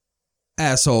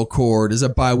Asshole Court is a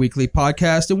bi-weekly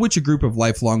podcast in which a group of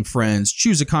lifelong friends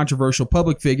choose a controversial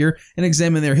public figure and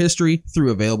examine their history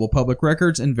through available public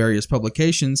records and various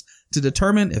publications to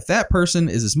determine if that person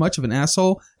is as much of an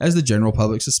asshole as the general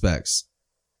public suspects.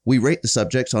 We rate the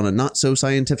subjects on a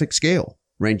not-so-scientific scale,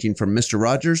 ranging from Mr.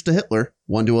 Rogers to Hitler,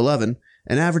 1 to 11,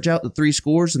 and average out the 3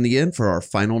 scores in the end for our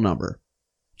final number.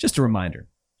 Just a reminder,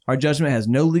 our judgment has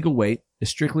no legal weight, is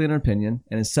strictly an opinion,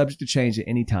 and is subject to change at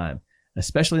any time,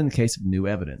 especially in the case of new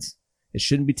evidence. It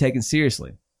shouldn't be taken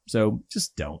seriously, so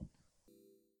just don't.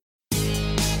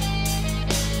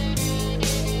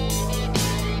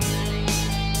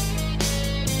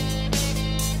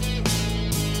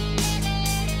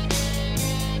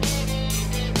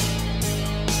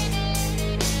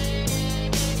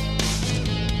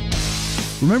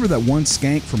 Remember that one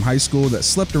skank from high school that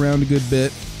slept around a good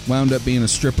bit, wound up being a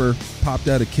stripper, popped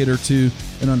out a kid or two,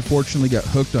 and unfortunately got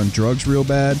hooked on drugs real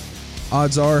bad?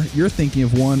 Odds are you're thinking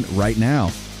of one right now.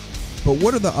 But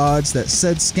what are the odds that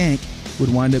said skank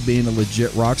would wind up being a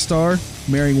legit rock star,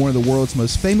 marrying one of the world's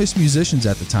most famous musicians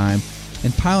at the time,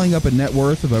 and piling up a net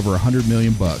worth of over $100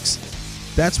 million bucks?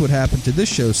 That's what happened to this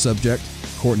show's subject,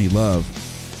 Courtney Love.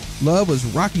 Love was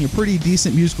rocking a pretty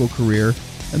decent musical career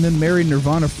and then married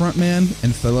Nirvana frontman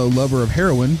and fellow lover of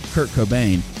heroin, Kurt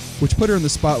Cobain, which put her in the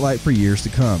spotlight for years to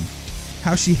come.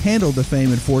 How she handled the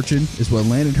fame and fortune is what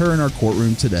landed her in our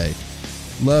courtroom today.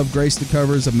 Love graced the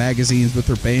covers of magazines with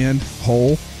her band,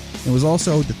 Hole, and was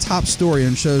also the top story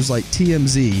on shows like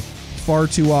TMZ far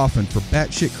too often for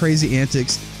batshit crazy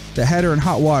antics that had her in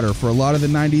hot water for a lot of the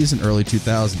 90s and early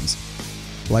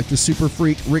 2000s. Like the super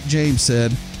freak Rick James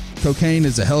said, cocaine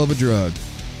is a hell of a drug.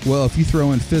 Well, if you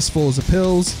throw in fistfuls of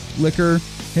pills, liquor,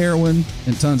 heroin,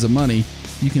 and tons of money,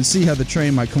 you can see how the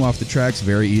train might come off the tracks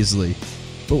very easily.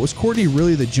 But was Courtney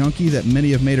really the junkie that many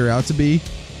have made her out to be?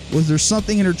 Was there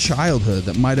something in her childhood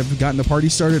that might have gotten the party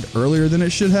started earlier than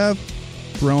it should have?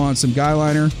 Throw on some guy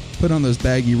liner, put on those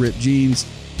baggy ripped jeans,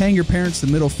 hang your parents the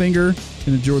middle finger,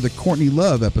 and enjoy the Courtney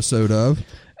Love episode of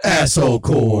Asshole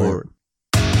Court.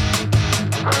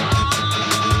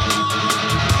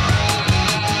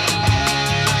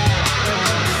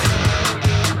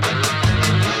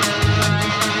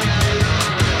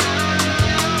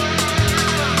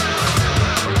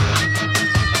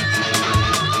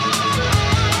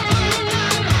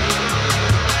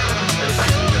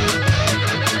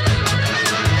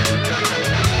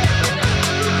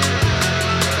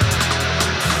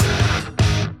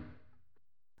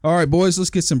 All right, boys,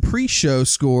 let's get some pre-show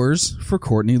scores for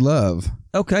Courtney Love.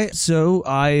 Okay, so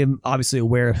I am obviously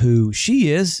aware of who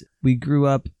she is. We grew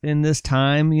up in this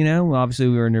time, you know. Obviously,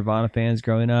 we were Nirvana fans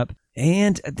growing up.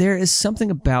 And there is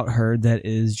something about her that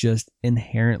is just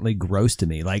inherently gross to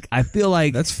me. Like, I feel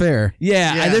like... That's fair.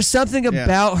 Yeah. There's something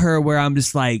about her where I'm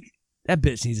just like, that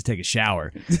bitch needs to take a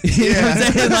shower. You know what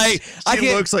I'm saying? Like,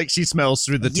 she looks like she smells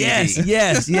through the TV.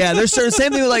 Yes. There's sort of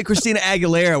same thing with like Christina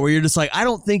Aguilera, where you're just like, I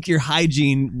don't think your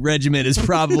hygiene regimen is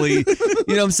probably, you know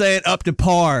what I'm saying, up to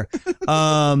par.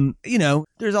 You know,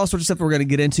 there's all sorts of stuff we're going to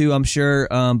get into, I'm sure.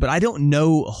 But I don't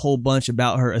know a whole bunch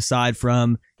about her aside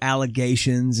from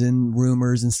allegations and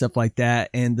rumors and stuff like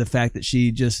that, and the fact that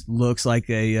she just looks like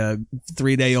a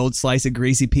 3-day-old slice of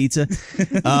greasy pizza.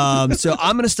 So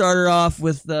I'm going to start her off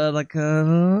with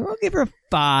I'll give her a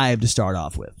 5 to start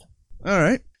off with. All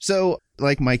right. So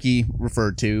like Mikey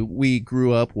referred to, we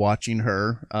grew up watching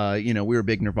her. You know, we were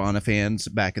big Nirvana fans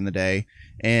back in the day.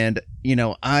 And, you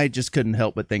know, I just couldn't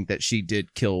help but think that she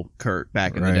did kill Kurt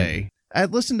back in the day.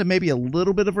 I'd listened to maybe a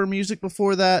little bit of her music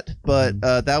before that, but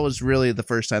that was really the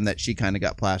first time that she kind of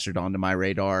got plastered onto my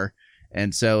radar.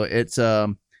 And so it's,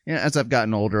 as I've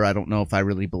gotten older, I don't know if I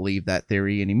really believe that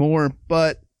theory anymore,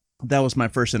 but that was my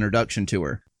first introduction to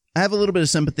her. I have a little bit of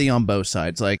sympathy on both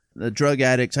sides. Like the drug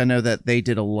addicts, I know that they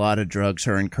did a lot of drugs,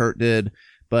 her and Kurt did,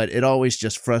 but it always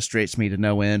just frustrates me to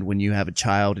no end when you have a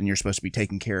child and you're supposed to be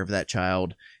taking care of that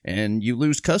child and you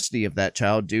lose custody of that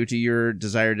child due to your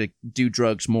desire to do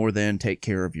drugs more than take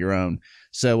care of your own.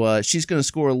 So she's going to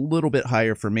score a little bit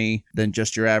higher for me than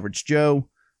just your average Joe.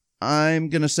 I'm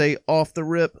going to say off the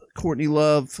rip, Courtney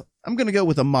Love, I'm going to go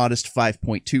with a modest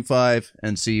 5.25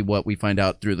 and see what we find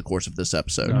out through the course of this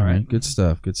episode. All right. Good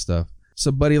stuff.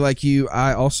 So, buddy, like you,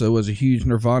 I also was a huge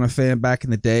Nirvana fan back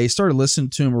in the day. Started listening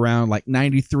to him around like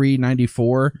 93,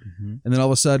 94. And then all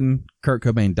of a sudden, Kurt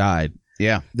Cobain died.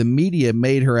 Yeah. The media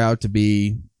made her out to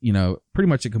be, you know, pretty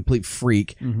much a complete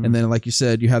freak. And then, like you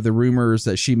said, you have the rumors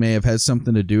that she may have had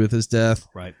something to do with his death.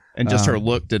 Right. And just her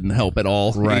look didn't help at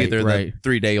all. Right. Either the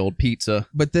 3-day-old pizza.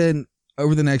 But then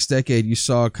over the next decade, you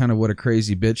saw kind of what a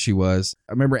crazy bitch she was.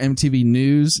 I remember MTV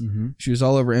News. She was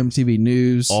all over MTV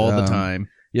News. All the time.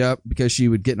 Yep, because she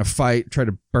would get in a fight, try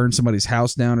to burn somebody's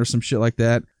house down or some shit like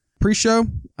that. Pre-show,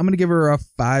 I'm going to give her a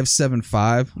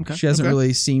 5.75. Okay. She hasn't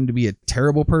really seemed to be a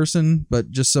terrible person,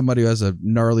 but just somebody who has a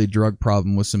gnarly drug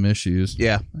problem with some issues.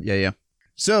 Yeah.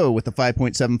 So with a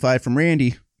 5.75 from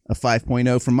Randy, a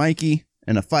 5.0 from Mikey,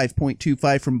 and a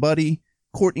 5.25 from Buddy,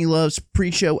 Courtney Love's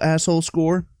pre-show asshole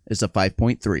score is a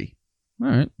 5.3. All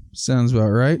right. Sounds about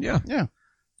right. Yeah.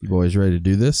 You boys ready to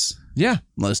do this? Yeah.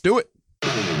 Let's do it.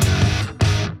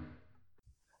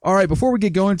 All right, before we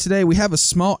get going today, we have a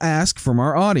small ask from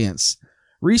our audience.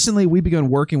 Recently, we begun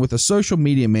working with a social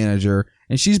media manager,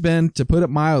 and she's been, to put it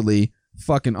mildly,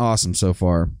 fucking awesome so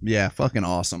far. Yeah, fucking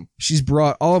awesome. She's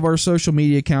brought all of our social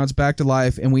media accounts back to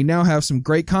life, and we now have some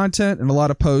great content and a lot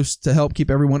of posts to help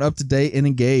keep everyone up to date and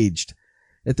engaged.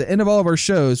 At the end of all of our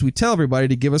shows, we tell everybody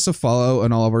to give us a follow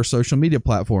on all of our social media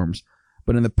platforms.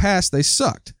 But in the past, they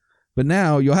sucked. But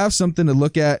now, you'll have something to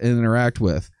look at and interact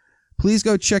with. Please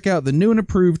go check out the new and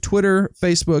improved Twitter,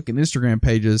 Facebook, and Instagram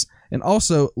pages, and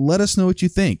also let us know what you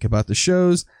think about the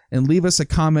shows and leave us a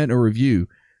comment or review.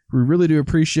 We really do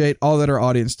appreciate all that our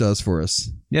audience does for us.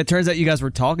 Yeah, it turns out you guys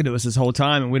were talking to us this whole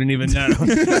time and we didn't even know.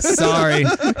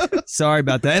 Sorry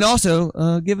about that. And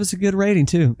also, give us a good rating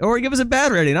too. Or give us a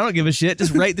bad rating. I don't give a shit.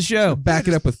 Just rate the show. Back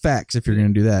it up with facts if you're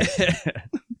going to do that.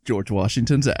 George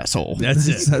Washington's asshole. That's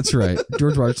it. That's right.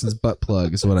 George Washington's butt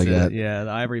plug is what I got. Yeah,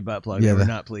 the ivory butt plug. Yeah, We're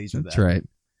not pleased with That's that. right.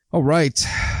 All right.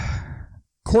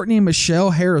 Courtney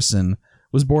Michelle Harrison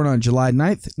was born on July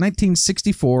 9th,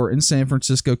 1964 in San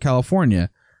Francisco, California,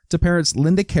 to parents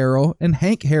Linda Carroll and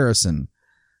Hank Harrison.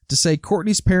 To say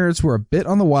Courtney's parents were a bit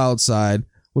on the wild side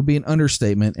would be an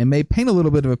understatement and may paint a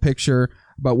little bit of a picture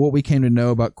about what we came to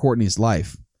know about Courtney's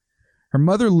life. Her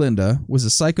mother, Linda, was a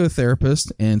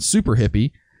psychotherapist and super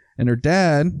hippie, and her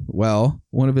dad, well,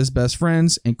 one of his best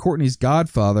friends and Courtney's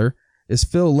godfather, is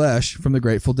Phil Lesh from the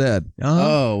Grateful Dead.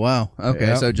 Oh, wow. Okay,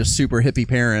 Yep. so just super hippie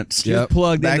parents. Yep. Just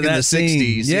plugged Back into in that the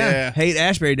scene. 60s, yeah. Hate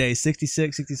Ashbury Days,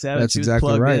 66, 67. That's She was exactly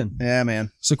plugged right. in. Yeah, man.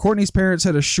 So Courtney's parents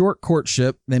had a short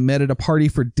courtship. They met at a party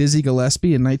for Dizzy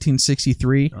Gillespie in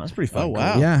 1963. Oh, that's pretty fun. Oh,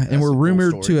 wow. Yeah, That's and a were cool rumored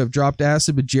story. to have dropped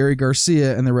acid with Jerry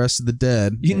Garcia and the rest of the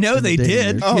Dead. You know in the they dating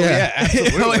did. years. Oh, yeah,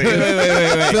 absolutely.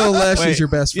 wait. Phil Lesh Wait. is your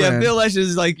best friend. Yeah, Bill Lesh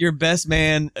is like your best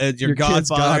man, your Your kid's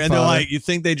godfather, and they're godfather. like, you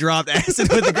think they dropped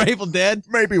acid with the Grateful Dead?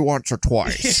 Maybe once or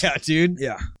twice. Yeah, dude.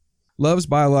 Yeah. Love's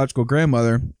biological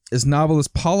grandmother is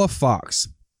novelist Paula Fox,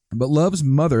 but Love's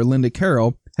mother, Linda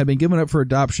Carroll, had been given up for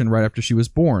adoption right after she was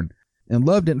born, and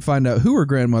Love didn't find out who her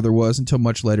grandmother was until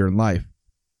much later in life.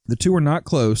 The two were not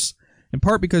close, in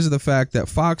part because of the fact that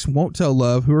Fox won't tell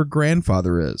Love who her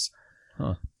grandfather is.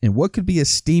 Huh. And what could be a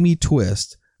steamy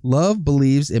twist, Love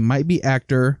believes it might be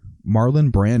actor Marlon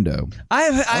Brando.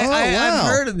 I've wow.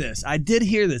 heard of this. I did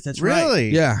hear this. That's right. Really?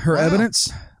 Yeah, her Wow.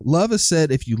 evidence. Love has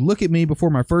said, if you look at me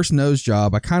before my first nose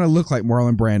job, I kind of look like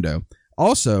Marlon Brando.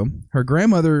 Also, her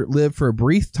grandmother lived for a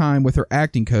brief time with her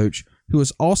acting coach, who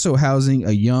was also housing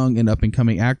a young and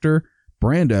up-and-coming actor,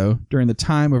 Brando, during the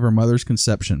time of her mother's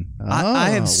conception. I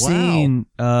Oh, have wow. seen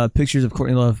pictures of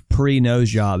Courtney Love pre-nose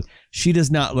job. She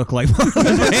does not look like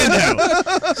Marlon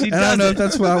Brando. She And I don't know if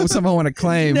doesn't. that's something I want to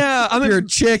claim. No, I If mean, you're a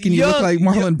chick and you look young- like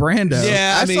Marlon Brando.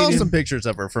 Yeah, I I mean, saw some pictures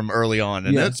of her from early on,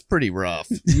 and Yeah. it's pretty rough.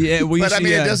 Yeah, well, But I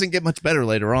mean, yeah. it doesn't get much better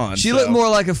later on. She so. looked more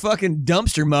like a fucking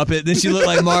dumpster muppet than she looked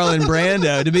like Marlon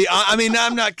Brando. To be, I mean,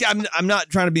 I'm not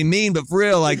trying to be mean, but for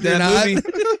real, like that movie,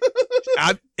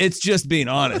 it's just being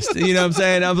honest. You know what I'm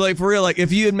saying? I'm like, for real, like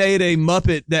if you had made a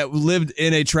Muppet that lived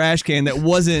in a trash can that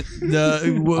wasn't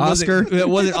Oscar? that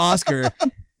wasn't Oscar,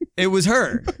 it was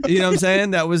her. You know what I'm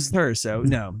saying? That was her. So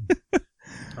no,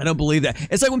 I don't believe that.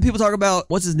 It's like when people talk about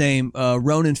what's his name,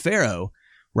 Ronan Farrow,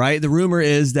 right? The rumor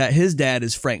is that his dad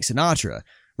is Frank Sinatra.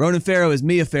 Ronan Farrow is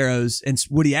Mia Farrow's and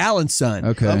Woody Allen's son.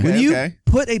 Okay. When you okay.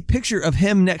 put a picture of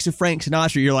him next to Frank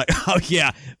Sinatra, you're like, oh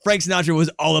yeah, Frank Sinatra was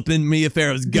all up in Mia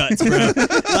Farrow's guts, bro.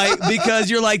 Like,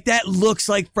 because you're like, that looks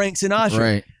like Frank Sinatra.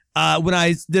 Right. When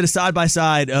I did a side by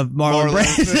side of Marlon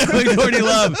Brando and Courtney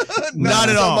Love, not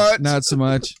at so all. much. Not so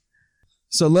much.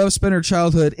 So Love spent her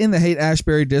childhood in the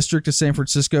Haight-Ashbury district of San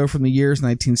Francisco from the years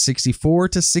 1964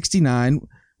 to 69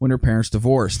 when her parents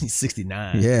divorced. He's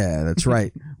 69. Yeah, that's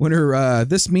right. When her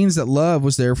this means that Love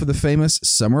was there for the famous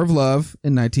Summer of Love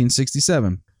in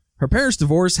 1967. Her parents'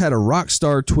 divorce had a rock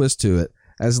star twist to it,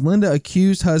 as Linda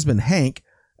accused husband Hank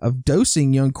of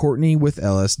dosing young Courtney with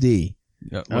LSD.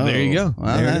 Well, there you go.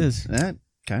 Well, there that, it is. That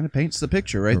kind of paints the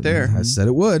picture right there. I said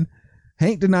it would.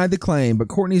 Hank denied the claim, but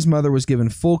Courtney's mother was given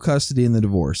full custody in the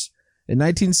divorce. In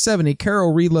 1970,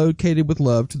 Carol relocated with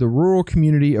Love to the rural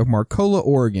community of Marcola,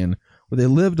 Oregon, where they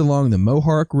lived along the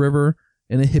Mohawk River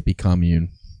in a hippie commune.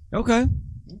 Okay.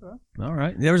 All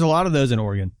right. There was a lot of those in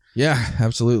Oregon. Yeah,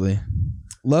 absolutely.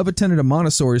 Love attended a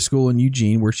Montessori school in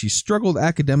Eugene where she struggled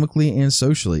academically and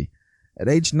socially. At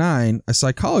age 9, a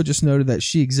psychologist noted that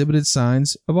she exhibited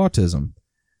signs of autism.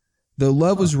 Though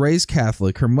Love was raised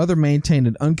Catholic, her mother maintained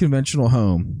an unconventional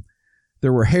home.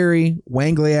 There were hairy,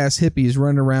 wangly-ass hippies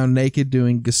running around naked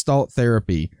doing Gestalt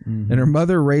therapy, and her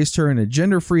mother raised her in a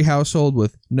gender-free household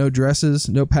with no dresses,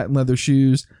 no patent leather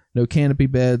shoes, no canopy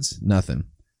beds, nothing.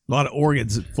 A lot of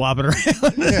organs flopping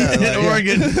around Yeah, in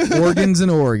Oregon. Organs in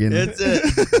Oregon. That's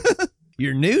it.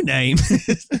 Your new name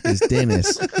is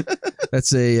Dennis.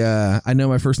 That's a I know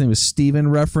my first name is Steven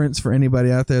reference for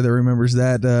anybody out there that remembers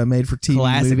that made for TV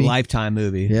classic movie. Lifetime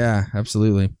movie. Yeah,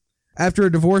 absolutely. After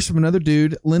a divorce from another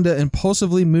dude, Linda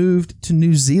impulsively moved to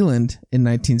New Zealand in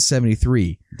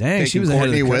 1973. Dang, she was Taking ahead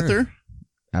of the Courtney curve. with her.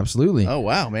 Absolutely. Oh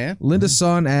wow, man. Linda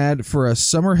saw an ad for a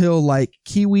Summerhill-like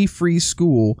Kiwi-free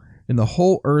school in the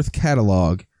Whole Earth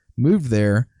catalog, moved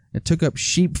there, and took up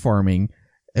sheep farming,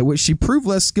 at which she proved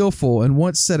less skillful and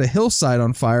once set a hillside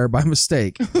on fire by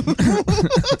mistake.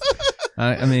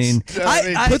 I mean, Put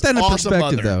that in awesome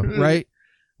perspective, mother. though, right?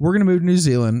 We're going to move to New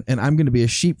Zealand, and I'm going to be a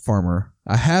sheep farmer.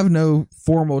 I have no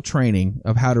formal training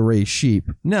of how to raise sheep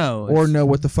no. or know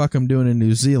what the fuck I'm doing in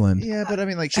New Zealand. Yeah, but I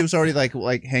mean, like she was already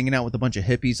like hanging out with a bunch of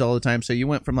hippies all the time. So you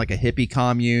went from like a hippie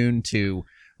commune to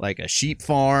like a sheep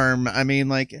farm. I mean,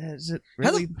 like, is it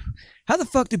really? How the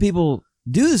fuck do people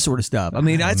do this sort of stuff? I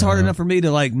mean, it's hard enough for me to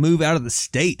like move out of the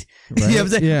state, Right. you know what I'm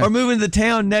saying? Yeah. Or move into the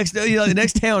town next, the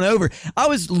next town over. I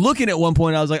was looking at one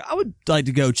point, I was like, I would like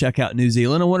to go check out New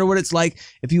Zealand. I wonder what it's like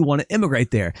if you want to immigrate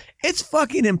there. It's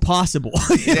fucking impossible.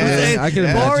 You know what I'm saying? I can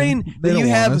imagine. Barring They that don't you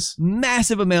want have us.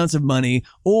 massive amounts of money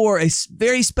or a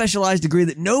very specialized degree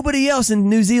that nobody else in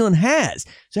New Zealand has.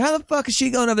 So how the fuck is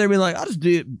she going over there being like, I'll just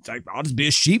be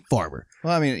a sheep farmer?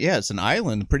 Well, I mean, yeah, it's an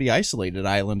island, a pretty isolated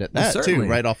island at Well, that too, certainly.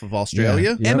 right off of Australia.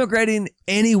 Yeah. Yep. Immigrating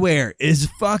anywhere is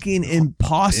fucking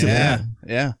impossible.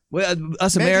 Yeah. Well,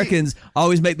 us Maybe- Americans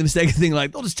always make the mistake of thinking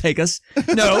like, they'll just take us.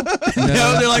 No, no,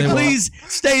 they're like, they won't. please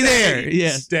stay there.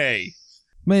 Yes, Stay.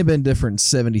 May have been different in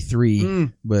 73,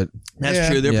 but that's Yeah.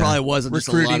 true. There Yeah. probably wasn't just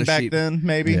a lot Recruiting of back sheep. then,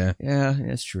 maybe. yeah. Yeah,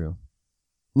 that's true.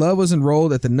 Love was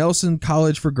enrolled at the Nelson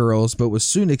College for Girls, but was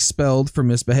soon expelled for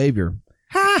misbehavior.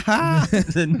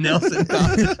 The Nelson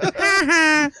College.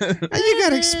 You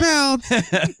got expelled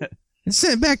and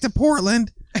sent back to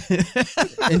Portland.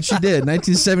 And she did.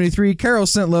 1973, Carol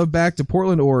sent Love back to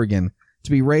Portland, Oregon,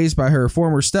 to be raised by her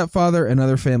former stepfather and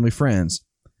other family friends.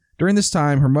 During this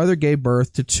time, her mother gave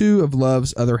birth to 2 of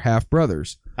Love's other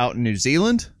half-brothers. Out in New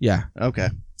Zealand? Yeah. Okay.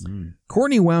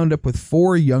 Courtney wound up with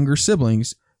 4 younger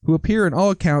siblings who appear in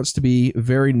all accounts to be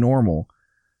very normal.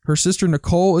 Her sister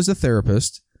Nicole is a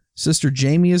therapist, sister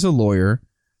Jamie is a lawyer,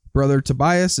 brother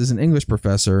Tobias is an English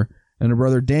professor, and her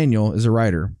brother Daniel is a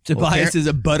writer. Tobias is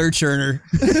a butter churner.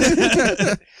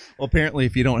 Well, apparently,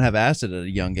 if you don't have acid at a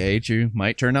young age, you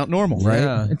might turn out normal. Right?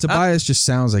 Yeah. And Tobias just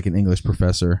sounds like an English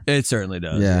professor. It certainly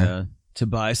does. Yeah. Yeah.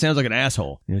 Tobias sounds like an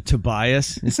asshole. You know,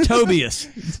 Tobias. It's Tobias.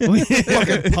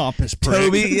 Fucking pompous prick.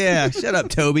 Toby, yeah. Shut up,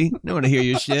 Toby. No one to hear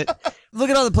your shit. Look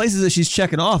at all the places that she's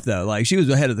checking off, though. Like, she was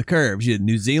ahead of the curve. She did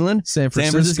New Zealand, San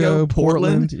Francisco,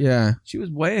 Portland. Yeah. She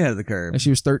was way ahead of the curve. And she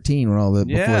was 13 when all that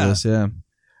before Yeah. this, yeah.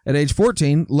 At age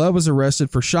 14, Love was arrested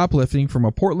for shoplifting from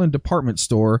a Portland department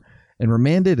store and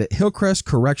remanded at Hillcrest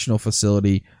Correctional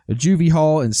Facility, a juvie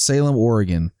hall in Salem,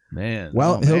 Oregon. Man.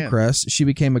 While at man. Hillcrest, she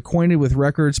became acquainted with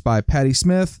records by Patti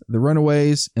Smith, The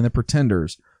Runaways, and The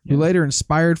Pretenders, who later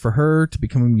inspired for her to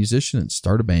become a musician and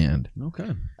start a band.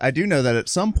 Okay. I do know that at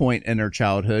some point in her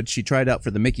childhood, she tried out for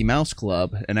the Mickey Mouse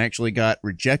Club and actually got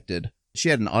rejected. She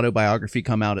had an autobiography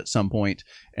come out at some point,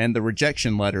 and the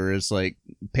rejection letter is like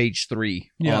page 3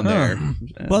 on there.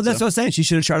 Well, that's what I was saying. She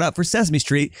should have tried out for Sesame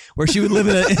Street, where she would live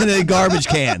in a garbage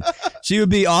can. She would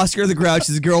be Oscar the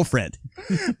Grouch's girlfriend.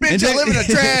 Bitch, I live in a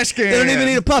trash can. They don't even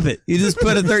need a puppet. You just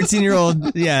put a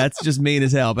 13-year-old. Yeah, it's just mean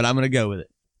as hell, but I'm going to go with it.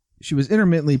 She was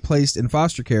intermittently placed in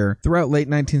foster care throughout late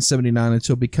 1979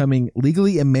 until becoming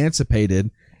legally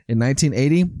emancipated in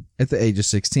 1980 at the age of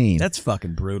 16. That's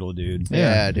fucking brutal, dude.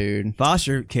 Yeah, dude.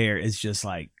 Foster care is just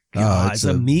like, Oh, God, it's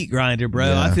it's a a- meat grinder, bro.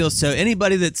 Yeah. I feel so.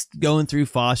 Anybody that's going through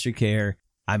foster care,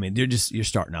 I mean, you're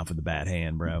starting off with a bad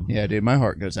hand, bro. Yeah, dude, my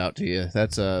heart goes out to you.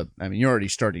 That's I mean, you're already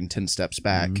starting 10 steps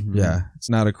back. Yeah, it's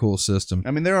not a cool system.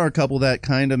 I mean, there are a couple that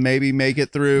kind of maybe make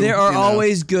it through. There are you know.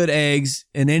 always good eggs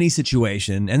in any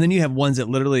situation, and then you have ones that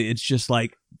literally it's just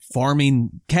like farming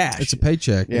cash. It's a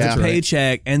paycheck. Yeah. It's That's a right.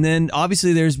 paycheck. And then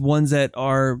obviously there's ones that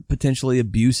are potentially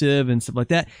abusive and stuff like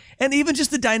that. And even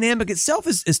just the dynamic itself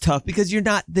is tough because you're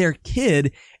not their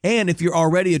kid. And if you're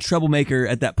already a troublemaker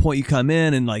at that point, you come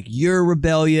in and like you're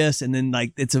rebellious, and then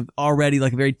like it's already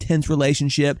like a very tense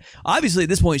relationship. Obviously at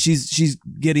this point she's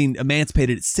getting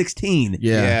emancipated at 16.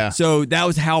 Yeah. So that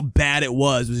was how bad it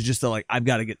was just like, I've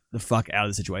got to get the fuck out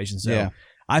of the situation. So Yeah.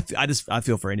 I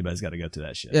feel for anybody's got to go through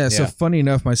that shit. Yeah, so Yeah. funny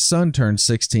enough, my son turned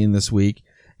 16 this week,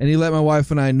 and he let my wife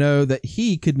and I know that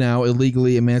he could now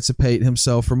illegally emancipate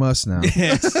himself from us now.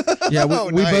 Yeah, we, Oh,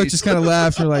 we both nice. just kind of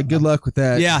laughed. We're like, good luck with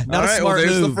that. Yeah, not All a right, smart well,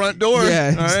 there's move. the front door. Yeah,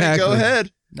 All right, exactly. go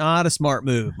ahead. Not a smart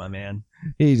move, my man.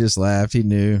 He just laughed. He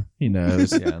knew. He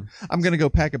knows. Yeah. I'm gonna go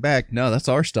pack it back. No, that's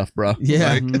our stuff, bro.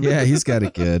 Yeah, Like- yeah, he's got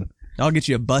it good. I'll get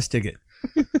you a bus ticket.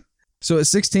 So at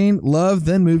 16, Love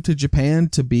then moved to Japan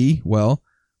to be, well,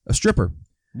 a stripper.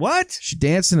 What? She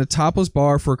danced in a topless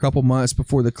bar for a couple months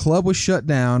before the club was shut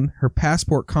down, her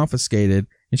passport confiscated,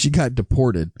 and she got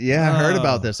deported. Yeah, I heard Oh.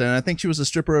 about this, and I think she was a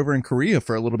stripper over in Korea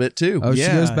for a little bit too. Oh, she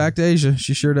Yeah. goes back to Asia.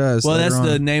 She sure does. Well, later that's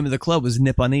the on. name of the club was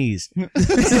Nipponese.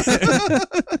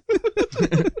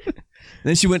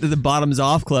 Then she went to the Bottoms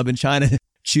Off Club in China.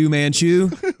 Chu Manchu.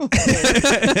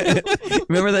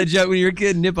 Remember that joke when you were a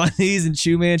kid? Nipponese and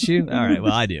Chu Manchu? All right,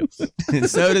 well, I do. And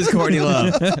so does Courtney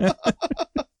Love.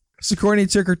 So Courtney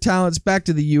took her talents back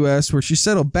to the U.S., where she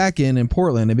settled back in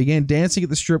Portland and began dancing at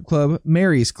the strip club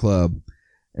Mary's Club.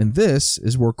 And this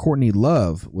is where Courtney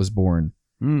Love was born.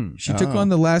 She took Oh. on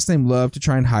the last name Love to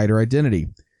try and hide her identity.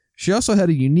 She also had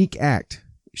a unique act.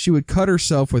 She would cut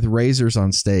herself with razors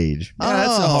on stage. Yeah,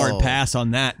 that's a hard Oh. pass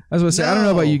on that. I was going to say, I don't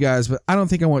know about No. you guys, but I don't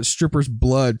think I want strippers'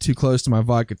 blood too close to my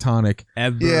vodka tonic.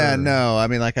 Ever. Yeah, no. I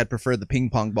mean, like I'd prefer the ping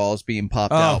pong balls being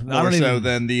popped Oh, out I more don't so even-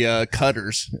 than the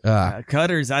cutters.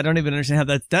 Cutters, I don't even understand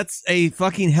how that's a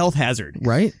fucking health hazard.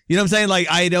 Right? You know what I'm saying? Like,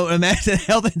 I don't imagine a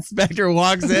health inspector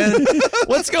walks in.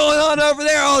 What's going on over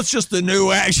there? Oh, it's just the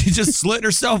new act. She just slit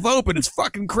herself open. It's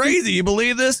fucking crazy. You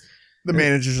believe this? The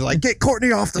managers are like, "Get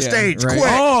Courtney off the Yeah, stage, right.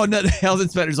 quick!" Oh, no, the health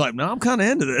inspector's like, no, I'm kind of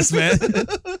into this, man.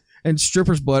 And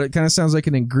stripper's blood, it kind of sounds like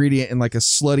an ingredient in like a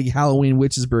slutty Halloween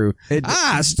witch's brew.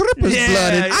 Stripper's Yeah,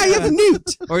 blood and I yeah. have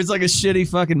newt. Or it's like a shitty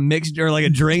fucking mixture, like a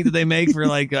drink that they make for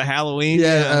like a Halloween.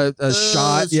 Yeah, a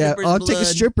shot. Yeah, stripper's I'll take a blood.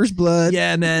 stripper's blood.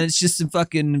 Yeah, man, it's just some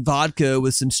fucking vodka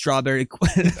with some strawberry,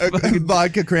 fucking,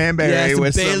 Vodka cranberry yeah, some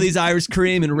with Bailey's Irish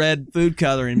cream and red food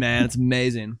coloring. Man, it's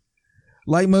amazing.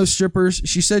 Like most strippers,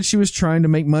 she said she was trying to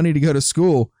make money to go to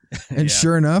school. And Yeah.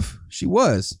 sure enough, she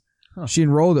was. Huh. She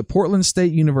enrolled at Portland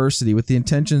State University with the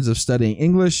intentions of studying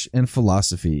English and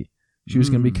philosophy. She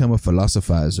was going to become a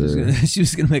philosophizer. She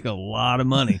was gonna make a lot of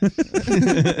money.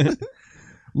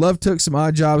 Love took some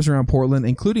odd jobs around Portland,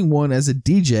 including one as a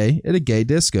DJ at a gay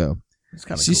disco. It's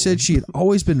kinda She cool. said she had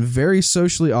always been very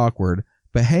socially awkward,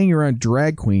 but hanging around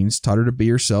drag queens taught her to be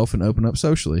herself and open up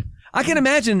socially. I can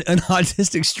imagine an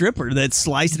autistic stripper that's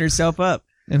slicing herself up.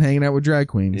 And hanging out with drag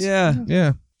queens. Yeah.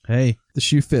 Yeah. Hey, the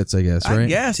shoe fits, I guess, right? I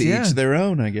guess, to yeah. each their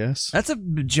own, I guess. That's a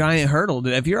giant hurdle.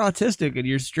 If you're autistic and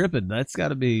you're stripping, that's got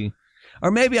to be...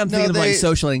 Or maybe I'm No, thinking of like they-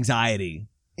 social anxiety.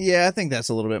 Yeah, I think that's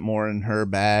a little bit more in her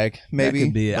bag. Maybe That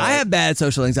could be it. but- I have bad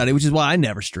social anxiety, which is why I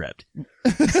never stripped.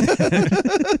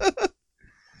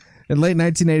 In late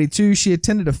 1982, she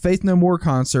attended a Faith No More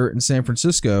concert in San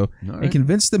Francisco and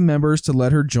convinced the members to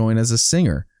let her join as a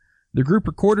singer. The group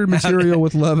recorded material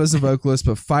with Love as a vocalist,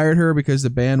 but fired her because the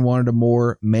band wanted a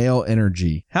more male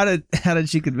energy. How did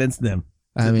she convince them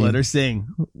to I mean, let her sing?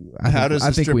 How does I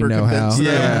a think we stripper know how. convince them?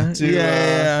 Yeah. to,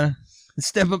 yeah.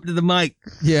 Step up to the mic.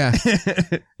 Yeah.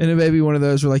 And it may be one of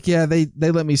those where like, yeah, they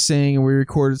let me sing and we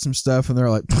recorded some stuff and they're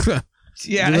like,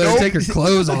 Yeah, you let her nope. take her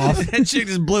clothes off. That chick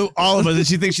just blew all of us, and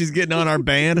she thinks she's getting on our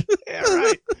band. Yeah,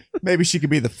 right. Maybe she could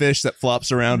be the fish that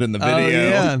flops around in the video. Oh,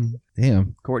 yeah.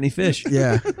 Damn. Courtney Fish.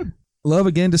 Yeah. Love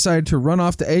again decided to run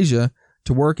off to Asia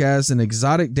to work as an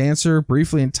exotic dancer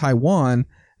briefly in Taiwan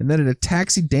and then at a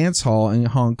taxi dance hall in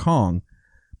Hong Kong.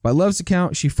 By Love's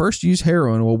account, she first used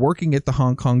heroin while working at the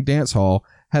Hong Kong dance hall,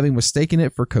 having mistaken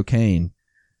it for cocaine.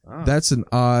 Oh. That's an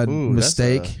odd Ooh, that's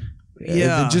mistake.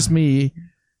 Yeah. Just me.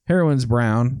 Heroin's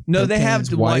brown. No, they have cocaine's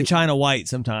the white China white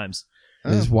sometimes.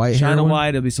 Is white China heroin?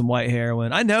 white, there'll be some white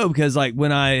heroin. I know because like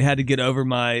when I had to get over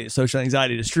my social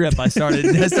anxiety to strip, I started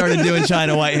doing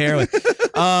China white heroin.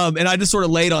 And I just sort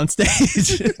of laid on stage,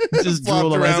 just Flopped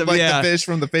drooled on around myself. like yeah, the fish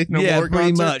from the Faith No yeah, More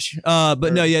pretty concert much.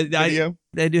 But no, yeah, video.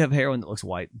 they do have heroin that looks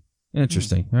white.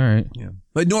 Interesting. All right. Yeah,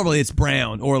 but normally it's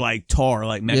brown or like tar,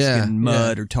 like Mexican Yeah,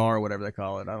 mud or tar, or whatever they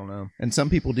call it. I don't know. And some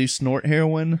people do snort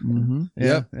heroin. Mm-hmm. Yeah,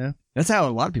 Yep. yeah, That's how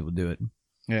a lot of people do it.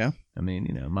 yeah. I mean,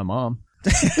 you know, my mom.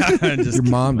 Your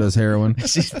mom does heroin.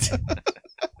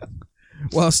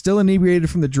 While still inebriated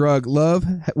from the drug, Love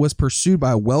was pursued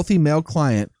by a wealthy male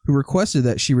client who requested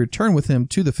that she return with him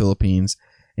to the Philippines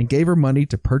and gave her money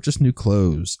to purchase new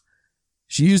clothes.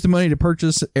 She used the money to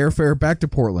purchase airfare back to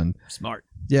Portland. Smart.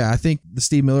 Yeah, I think the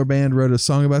Steve Miller Band wrote a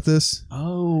song about this.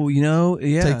 Oh,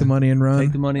 yeah. Take the money and run.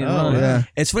 Take the money and run. Yeah.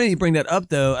 It's funny you bring that up,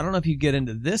 though. I don't know if you get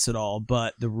into this at all,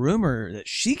 but the rumor that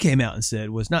she came out and said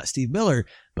was not Steve Miller,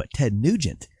 but Ted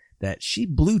Nugent. That she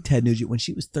blew Ted Nugent when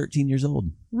she was 13 years old.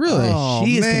 Really? Oh,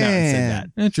 She has come out and man.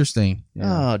 said that. Interesting.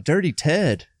 Oh, Dirty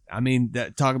Ted. I mean,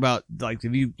 talk about, like,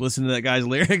 if you listen to that guy's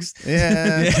lyrics.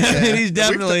 Yeah. I mean, he's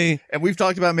definitely. And we've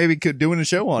talked about maybe doing a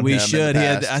show on him. We in the should. He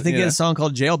had, past, I think he you had know. a song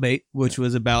called Jailbait, which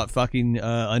was about fucking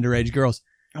underage girls.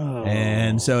 Oh.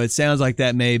 And so it sounds like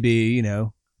that may be,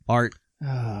 art.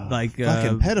 Oh, Like,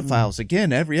 fucking pedophiles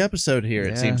again. Every episode here, it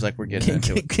Yeah. seems like we're getting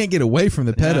into it. Can't get away from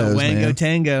the pedos, Wango man.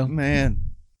 Tango. Man.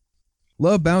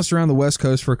 Love bounced around the West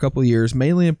Coast for a couple of years,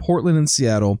 mainly in Portland and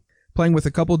Seattle, playing with a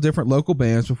couple different local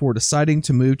bands before deciding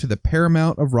to move to the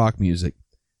paramount of rock music,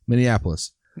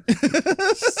 Minneapolis.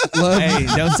 Love, Hey,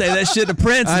 don't say that shit to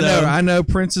Prince, though. I know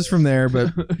Prince is from there,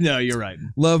 but No, you're right.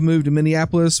 Love moved to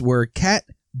Minneapolis, where Kat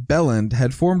Belland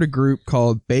had formed a group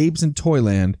called Babes in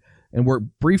Toyland and worked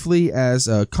briefly as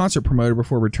a concert promoter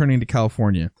before returning to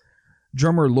California.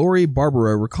 Drummer Lori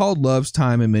Barbaro recalled Love's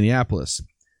time in Minneapolis.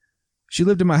 She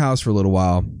lived in my house for a little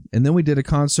while, and then we did a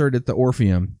concert at the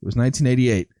Orpheum. It was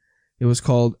 1988. It was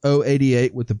called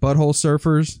 088 with the Butthole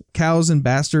Surfers, Cows and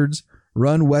Bastards,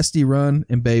 Run Westy Run,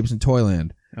 and Babes in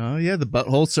Toyland. Oh, yeah. The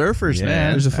Butthole Surfers, Yeah.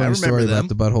 man. There's a I funny remember story them. about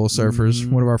the Butthole Surfers.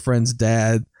 Mhm. One of our friends'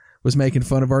 dad was making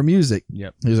fun of our music.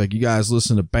 Yep. He was like, "You guys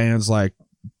listen to bands like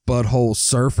Butthole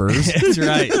Surfers." That's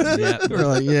right. Yeah. We're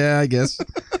like, "Yeah, I guess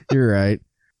you're right."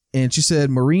 And she said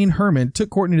Maureen Herman took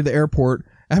Courtney to the airport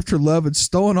after Love had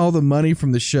stolen all the money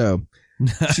from the show.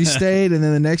 She stayed, and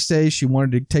then the next day she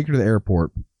wanted to take her to the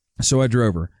airport. So I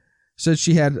drove her. Said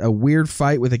she had a weird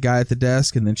fight with a guy at the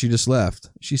desk, and then she just left.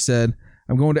 She said,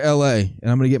 "I'm going to L.A., and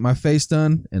I'm going to get my face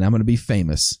done, and I'm going to be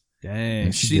famous." Dang.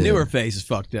 And she She did. knew her face is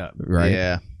fucked up. Right?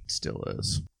 Yeah. Still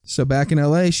is. So back in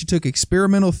L.A., she took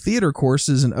experimental theater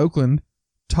courses in Oakland,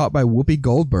 taught by Whoopi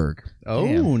Goldberg. Oh,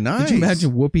 Damn. nice. Could you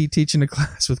imagine Whoopi teaching a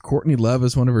class with Courtney Love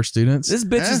as one of her students? This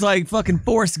bitch is like fucking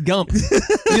Forrest Gump. You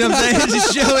know what I'm saying?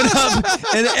 She's showing up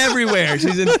and everywhere.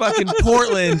 She's in fucking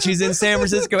Portland. She's in San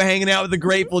Francisco hanging out with the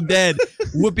Grateful Dead.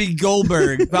 Whoopi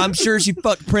Goldberg. I'm sure she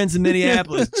fucked Prince in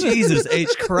Minneapolis. Jesus H.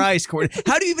 Christ, Courtney.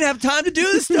 How do you even have time to do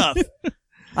this stuff?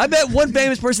 I met one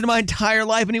famous person in my entire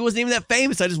life, and he wasn't even that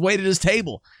famous. I just waited at his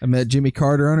table. I met Jimmy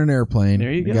Carter on an airplane. There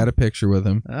you go. Got a picture with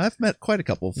him. I've met quite a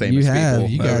couple of famous you have. people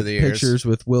You over got the years. pictures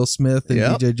with Will Smith and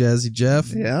Yep. DJ Jazzy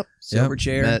Jeff. Yep.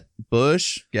 Silverchair. Met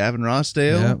Bush, Gavin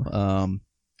Rossdale.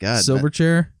 God.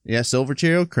 Silverchair. Yeah,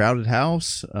 Silverchair, Crowded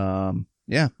House.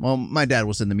 Yeah. Well, my dad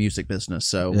was in the music business,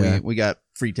 so Yeah. we got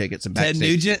free tickets and Ted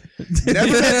backstage. Nugent.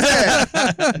 Never met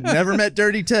Ted. Never met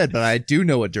Dirty Ted, but I do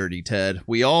know a Dirty Ted.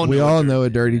 We all know. We a all Dirty know a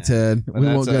Dirty Ted. But We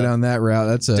that's won't go a down that route.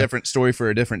 That's a different story for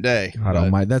a different day. God But-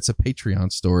 almighty. That's a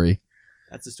Patreon story.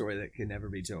 That's a story that can never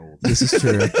be told. This is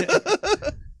true.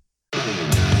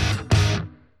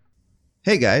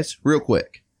 Hey guys, real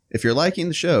quick. If you're liking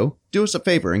the show, do us a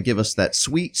favor and give us that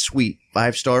sweet, sweet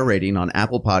 5-star rating on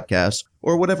Apple Podcasts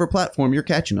or whatever platform you're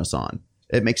catching us on.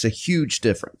 It makes a huge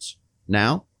difference.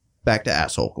 Now, back to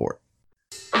Asshole Court.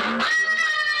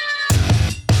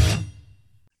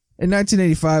 In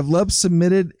 1985, Love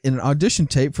submitted an audition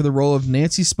tape for the role of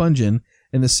Nancy Spungen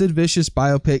in the Sid Vicious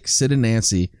biopic Sid and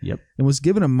Nancy, Yep. and was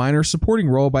given a minor supporting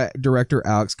role by director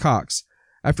Alex Cox.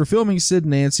 After filming Sid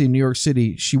and Nancy in New York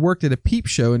City, she worked at a peep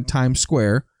show in Times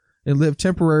Square and lived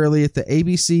temporarily at the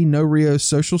ABC No Rio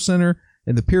Social Center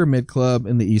and the Pyramid Club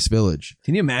in the East Village.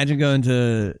 Can you imagine going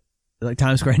to like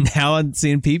Times Square now and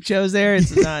seeing peep shows there?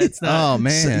 It's not. It's not. Oh,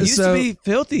 man. It used So- to be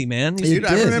filthy, man. It used Dude, to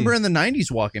I be remember filthy. in the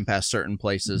 90s walking past certain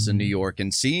places in New York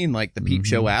and seeing like the peep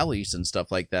show alleys and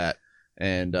stuff like that.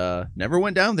 And never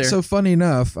went down there. So funny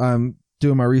enough, I'm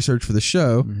doing my research for the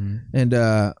show,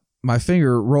 and my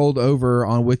finger rolled over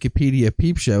on Wikipedia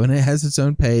Peep Show, and it has its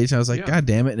own page. I was like, Yeah. God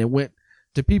damn it. And it went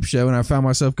to Peep Show, and I found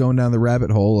myself going down the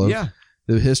rabbit hole of Yeah.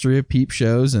 the history of peep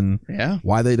shows and yeah.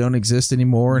 why they don't exist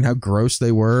anymore and how gross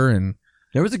they were. And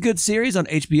There was a good series on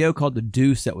HBO called The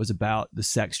Deuce that was about the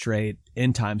sex trade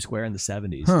in Times Square in the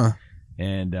 70s.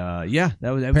 And yeah,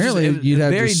 that was apparently it was you'd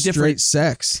have very just different. straight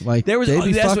sex. Like There was they'd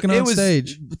be that's what- fucking it on was-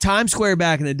 stage. Times Square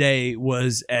back in the day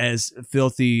was as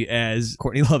filthy as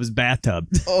Courtney Love's bathtub.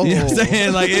 Oh. You know what I'm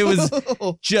saying? Like it was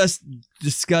just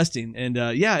disgusting. And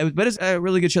yeah, it was, but it's a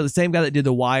really good show. The same guy that did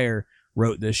The Wire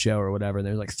wrote this show or whatever.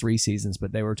 There's like 3 seasons,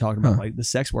 but they were talking about like the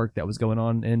sex work that was going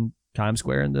on in Times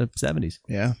Square in the 70s.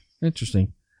 Yeah.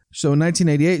 Interesting. So in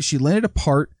 1988, she landed a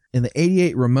part in the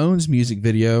 88 Ramones music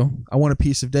video, I Want a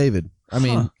Piece of David. I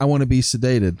mean, I want to be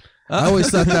sedated. I always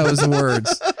thought that was the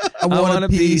words. I want a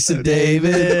piece of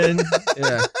David.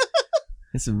 Yeah.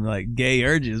 It's some like gay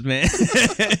urges, man.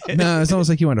 No, it's almost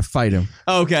like you want to fight him.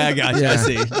 Okay, I got you. Yeah. I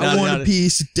see. I want a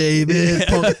piece of David,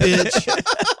 punk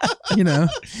bitch. You know.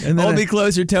 And then Hold me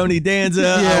closer, Tony Danza.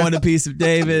 Yeah. I want a piece of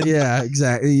David. Yeah,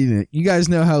 exactly. You guys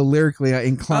know how lyrically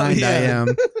inclined I am.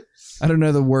 I don't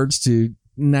know the words to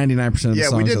 99% of the songs. Yeah,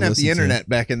 we didn't I have the listen to. internet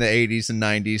back in the 80s and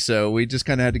 90s, so we just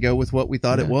kind of had to go with what we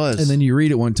thought it was. And then you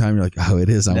read it one time, you're like, oh, it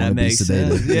is. I That want to be makes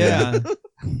sedated. sense. Yeah.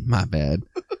 My bad.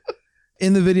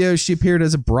 In the video, she appeared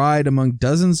as a bride among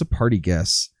dozens of party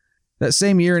guests. That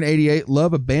same year in 88,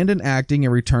 Love abandoned acting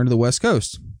and returned to the West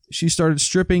Coast. She started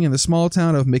stripping in the small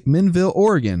town of McMinnville,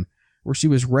 Oregon, where she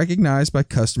was recognized by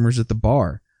customers at the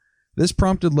bar. This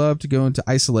prompted Love to go into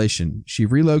isolation. She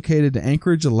relocated to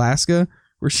Anchorage, Alaska,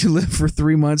 where she lived for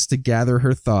 3 months to gather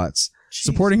her thoughts,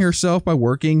 supporting herself by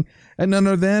working at none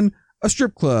other than a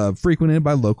strip club frequented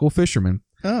by local fishermen.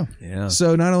 Oh, Yeah.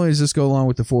 So not only does this go along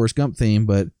with the Forrest Gump theme,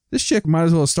 but this chick might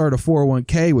as well start a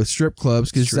 401k with strip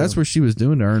clubs because that's what she was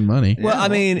doing to earn money. Well, I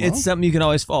mean, well. it's something you can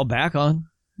always fall back on.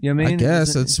 You know what I I mean?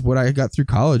 guess that's what I got through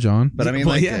college on. but I mean,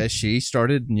 Well, like yeah. she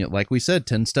started, like we said,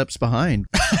 10 steps behind.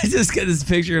 I just get this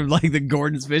picture of like the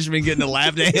Gordon's fisherman getting the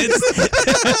lap dance.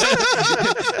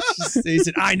 He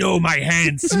said, I know my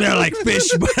hands smell like fish,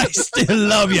 but I still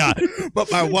love ya.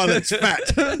 But my wallet's fat.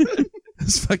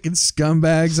 Those fucking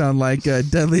scumbags on like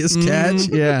Deadliest Catch.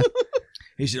 Yeah.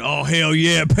 He said, oh, hell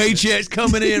yeah, paycheck's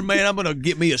coming in, man. I'm going to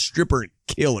get me a stripper and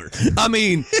kill her. I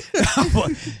mean,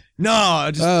 no.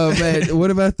 Just, Oh, man.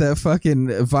 What about that fucking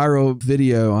viral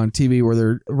video on TV where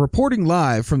they're reporting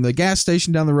live from the gas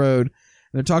station down the road? And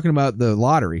they're talking about the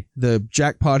lottery. The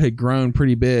jackpot had grown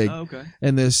pretty big. okay.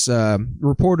 And this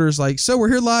reporter's like, so we're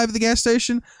here live at the gas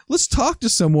station. Let's talk to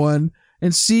someone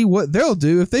and see what they'll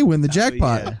do if they win the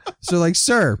jackpot. yeah. So like,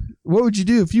 sir, what would you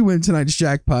do if you win tonight's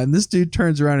jackpot? And this dude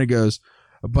turns around and goes,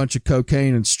 a bunch of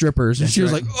cocaine and strippers. And she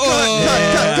was like,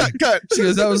 oh, Cut. she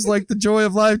goes, that was like the joy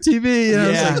of live TV. And I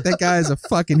was Yeah. like, that guy's a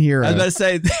fucking hero. I was about to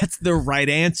say, that's the right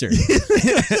answer.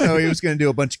 So he was going to do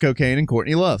a bunch of cocaine and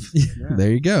Courtney Love.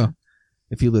 There you go.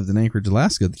 If he lived in Anchorage,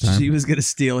 Alaska at the time. She was going to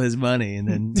steal his money and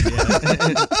then,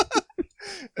 yeah.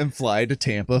 And fly to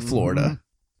Tampa, Florida.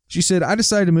 She said, I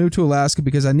decided to move to Alaska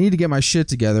because I need to get my shit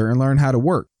together and learn how to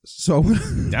work. So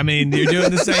I mean, you're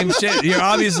doing the same shit. You're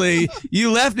obviously,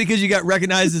 you left because you got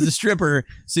recognized as a stripper,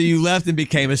 so you left and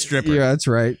became a stripper. yeah, that's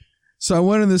right. So I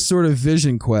went on this sort of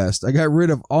vision quest. I got rid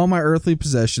of all my earthly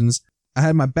possessions. I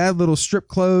had my bad little strip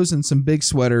clothes and some big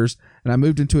sweaters, and I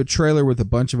moved into a trailer with a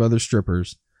bunch of other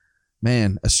strippers.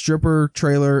 Man, a stripper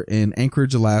trailer in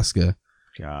Anchorage, Alaska.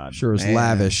 God, Sure was man.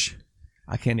 lavish.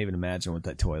 I can't even imagine what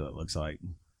that toilet looks like.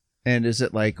 And is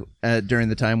it like during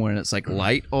the time when it's like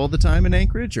light all the time in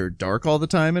Anchorage or dark all the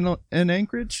time in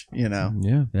Anchorage? You know,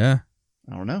 Yeah, Yeah.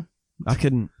 I don't know. I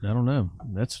don't know.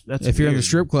 That's If you're in the weird.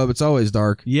 strip club, it's always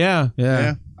dark. Yeah.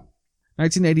 Yeah.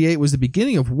 1988 was the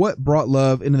beginning of what brought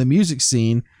Love into the music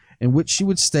scene, in which she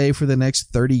would stay for the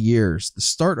next 30 years, the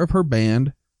start of her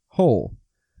band, Hole.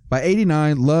 By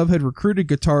 89, Love had recruited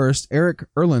guitarist Eric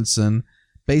Erlandson,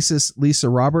 bassist Lisa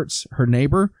Roberts, her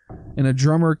neighbor, and a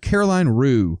drummer Caroline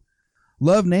Rue.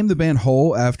 Love named the band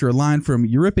Hole after a line from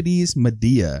Euripides'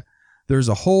 Medea. There's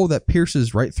a hole that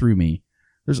pierces right through me.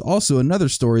 There's also another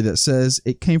story that says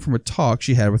it came from a talk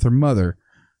she had with her mother,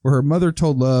 where her mother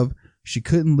told Love she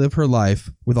couldn't live her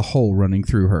life with a hole running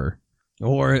through her.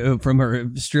 Or from her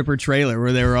stripper trailer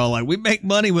where they were all like, we make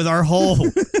money with our hole.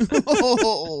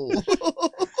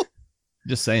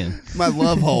 Just saying. My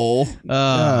love hole.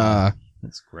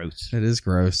 That's gross. It is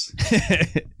gross.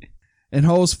 In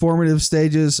Hole's formative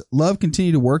stages, Love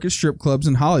continued to work at strip clubs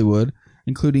in Hollywood,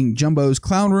 including Jumbo's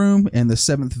Clown Room and the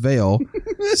Seventh Veil.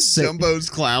 Jumbo's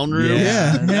Clown Room.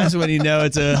 Yeah. That's when you know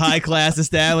it's a high class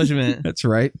establishment. That's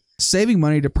right. Saving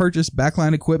money to purchase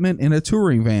backline equipment and a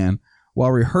touring van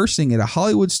while rehearsing at a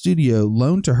Hollywood studio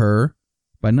loaned to her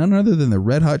by none other than the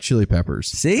Red Hot Chili Peppers.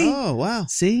 See? Oh, wow.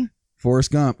 See?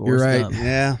 Forrest Gump. You're Forrest right. Gump.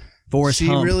 Yeah. Forrest She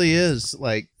Hump. really is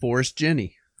like Forrest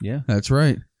Jenny. Yeah. That's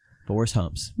right. Forrest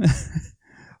Humps.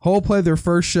 Hole played their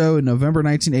first show in November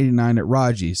 1989 at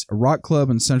Raji's, a rock club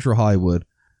in Central Hollywood.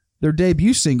 Their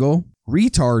debut single,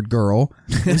 Retard Girl,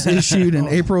 was issued in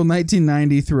April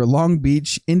 1990 through a Long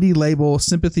Beach indie label,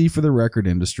 Sympathy for the Record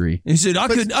Industry. He said, I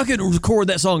could record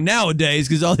that song nowadays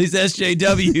because all these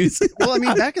SJWs. Well, I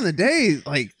mean, back in the day,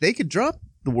 like they could drop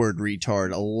the word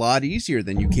retard a lot easier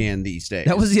than you can these days.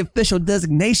 That was the official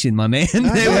designation, my man. They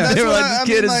were like,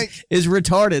 this kid is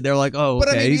retarded. They're like, oh,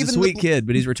 okay, he's a sweet kid,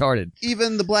 but he's retarded.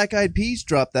 Even the Black Eyed Peas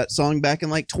dropped that song back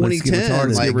in like 2010.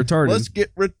 Let's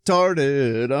get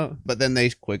retarded. But then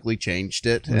they quickly changed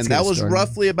it. And that was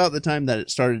roughly about the time that it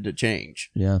started to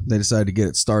change. Yeah. They decided to get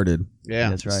it started.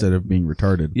 Yeah. That's right. Instead of being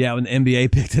retarded. Yeah, when the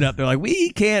NBA picked it up, they're like, we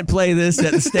can't play this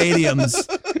at the stadiums.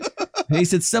 He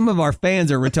said some of our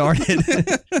fans are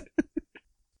retarded.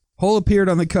 Hole appeared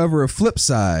on the cover of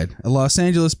Flipside, a Los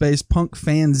Angeles-based punk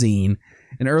fanzine.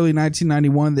 In early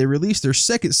 1991, they released their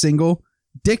second single,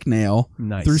 Dick Nail,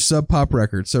 through Sub Pop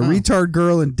Records. So Retard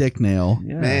Girl and Dick Nail.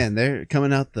 Yeah. Man, they're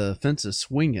coming out the fences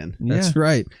swinging. That's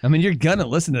right. I mean, you're going to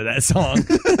listen to that song.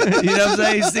 You know what I'm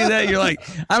saying? You see that? You're like,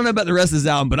 I don't know about the rest of this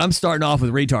album, but I'm starting off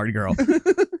with Retard Girl.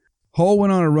 Hole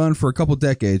went on a run for a couple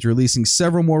decades, releasing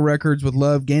several more records with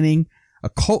Love, gaining a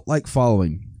cult-like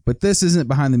following. But this isn't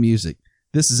behind the music.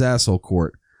 This is Asshole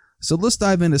Court. So let's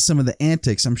dive into some of the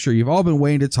antics I'm sure you've all been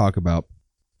waiting to talk about.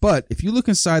 But if you look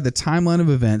inside the timeline of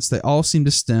events, they all seem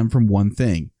to stem from one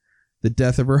thing: the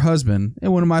death of her husband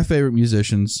and one of my favorite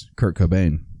musicians, Kurt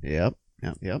Cobain. Yep.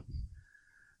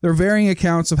 There are varying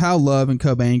accounts of how Love and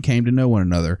Cobain came to know one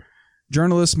another.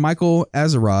 Journalist Michael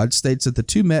Azerrad states that the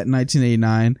two met in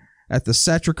 1989 at the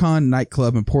Satricon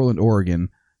nightclub in Portland, Oregon,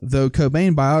 though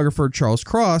Cobain biographer Charles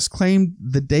Cross claimed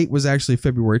the date was actually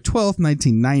February 12,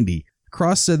 1990.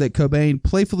 Cross said that Cobain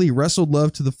playfully wrestled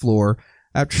Love to the floor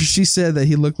after she said that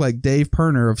he looked like Dave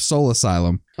Pirner of Soul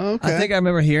Asylum. Okay. I think I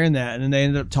remember hearing that, and then they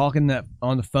ended up talking that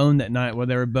on the phone that night where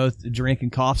they were both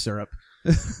drinking cough syrup.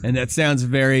 And that sounds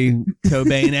very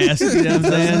Cobain-esque, you know what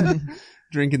I'm saying?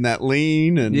 Drinking that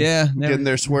lean and getting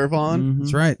their swerve on. Mm-hmm.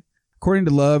 That's right. According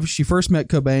to Love, she first met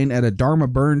Cobain at a Dharma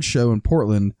Burns show in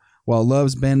Portland, while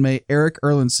Love's bandmate Eric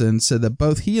Erlandson said that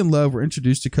both he and Love were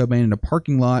introduced to Cobain in a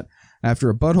parking lot after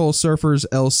a Butthole Surfers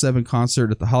L7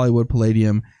 concert at the Hollywood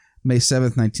Palladium, May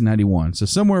 7th, 1991. So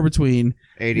somewhere between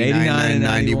 89 and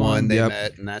 91 they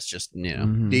met, and that's just,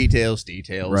 details,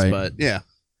 right. But yeah.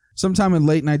 Sometime in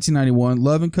late 1991,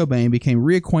 Love and Cobain became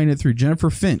reacquainted through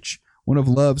Jennifer Finch, one of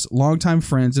Love's longtime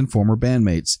friends and former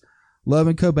bandmates. Love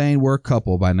and Cobain were a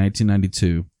couple by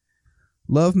 1992.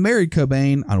 Love married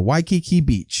Cobain on Waikiki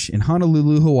Beach in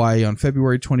Honolulu, Hawaii on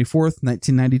February 24th,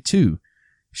 1992.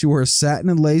 She wore a satin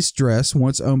and lace dress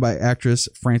once owned by actress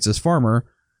Frances Farmer,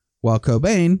 while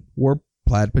Cobain wore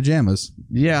plaid pajamas.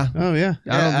 Yeah. Oh, yeah.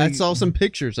 I saw some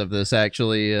pictures of this,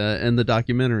 actually, in the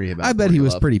documentary about I bet he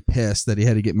was pretty pissed that he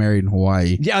had to get married in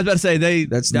Hawaii. Yeah, I was about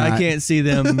to say, I can't see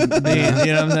them being,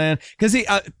 you know what I'm saying? Because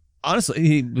honestly,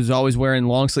 he was always wearing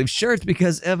long sleeve shirts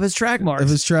because of his track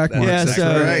marks. Yeah,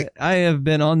 so right. I have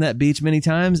been on that beach many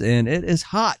times, and it is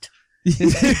hot. You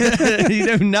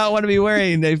do not want to be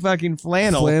wearing a fucking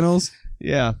flannels.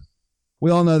 Yeah. We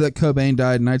all know that Cobain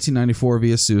died in 1994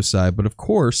 via suicide, but of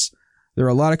course, there are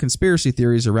a lot of conspiracy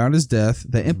theories around his death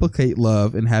that implicate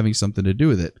Love in having something to do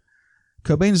with it.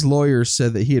 Cobain's lawyers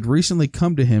said that he had recently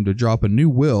come to him to drop a new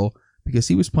will because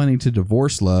he was planning to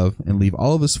divorce Love and leave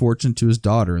all of his fortune to his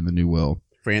daughter in the new will.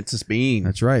 Frances Bean.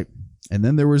 That's right. And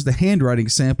then there was the handwriting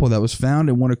sample that was found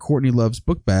in one of Courtney Love's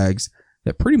book bags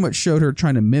that pretty much showed her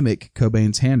trying to mimic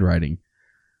Cobain's handwriting.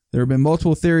 There have been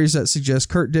multiple theories that suggest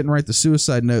Kurt didn't write the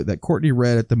suicide note that Courtney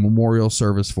read at the memorial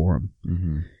service for him.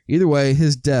 Mm-hmm. Either way,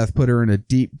 his death put her in a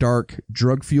deep, dark,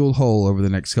 drug-fueled hole over the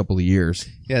next couple of years.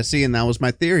 Yeah, see, and that was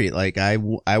my theory. Like, I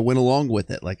went along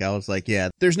with it. Like, I was like, yeah,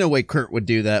 there's no way Kurt would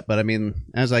do that. But, I mean,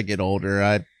 as I get older,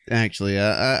 I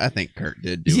think Kurt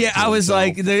did do it. Yeah, I was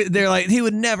like, they're like, he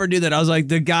would never do that. I was like,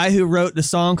 the guy who wrote the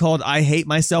song called I Hate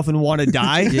Myself and Want to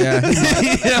Die. Yeah,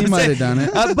 he might have done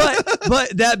it.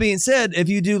 But that being said, if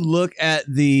you do look at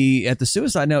the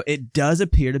suicide note, it does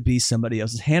appear to be somebody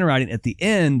else's handwriting at the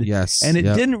end. Yes. And it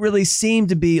didn't really seem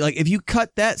to be, like, if you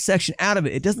cut that section out of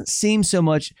it, it doesn't seem so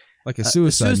much like a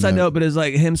suicide note, but it's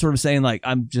like him sort of saying, like,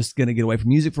 I'm just going to get away from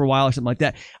music for a while or something like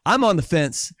that. I'm on the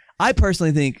fence. I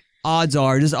personally think odds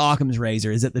are, just Occam's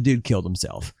razor, is that the dude killed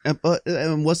himself. But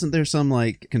wasn't there some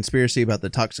like conspiracy about the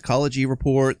toxicology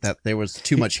report that there was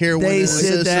too much heroin? They in the said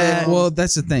system? that. Well,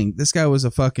 that's the thing. This guy was a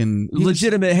fucking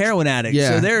legitimate heroin addict.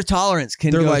 Yeah. So their tolerance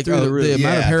can They're go like, through the roof. the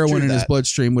amount of heroin in his that.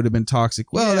 bloodstream would have been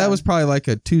toxic. Well, that was probably like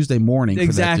a Tuesday morning.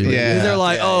 Exactly. For that dude. Yeah. They're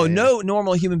like, no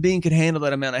normal human being could handle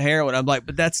that amount of heroin. I'm like,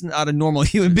 but that's not a normal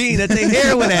human being. That's a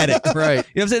heroin addict. Right. You know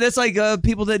what I'm saying? That's like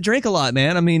people that drink a lot,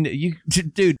 man. I mean,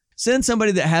 dude, send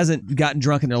somebody that hasn't gotten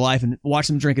drunk in their life and watch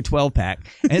them drink a 12-pack,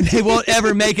 and they won't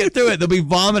ever make it through it. They'll be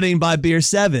vomiting by beer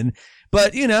 7.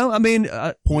 But, you know, I mean...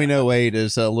 0.08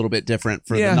 is a little bit different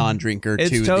for the non-drinker.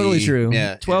 It's totally true.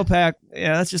 Yeah. 12-pack,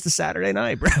 that's just a Saturday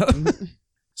night, bro.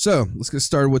 So let's get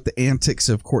started with the antics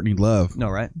of Courtney Love. No,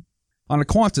 right? On a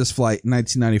Qantas flight in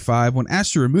 1995, when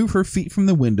asked to remove her feet from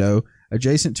the window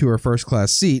adjacent to her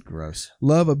first-class seat, Gross.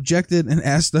 Love objected and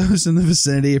asked those in the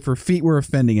vicinity if her feet were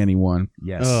offending anyone.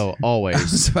 Yes. Oh, I always.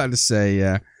 was about to say,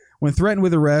 yeah. When threatened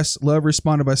with arrest, Love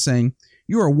responded by saying,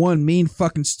 "You are one mean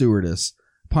fucking stewardess."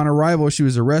 Upon arrival, she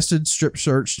was arrested, strip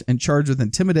searched, and charged with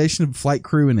intimidation of flight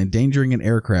crew and endangering an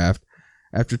aircraft.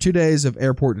 After 2 days of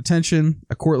airport detention,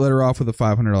 a court let her off with a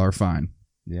 $500 fine.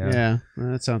 Yeah.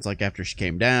 Well, that sounds like after she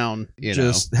came down,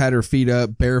 Just had her feet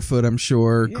up, barefoot, I'm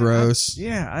sure. Yeah, Gross.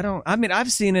 I mean, I've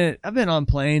seen it. I've been on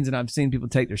planes and I've seen people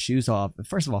take their shoes off.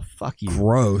 First of all, fuck you.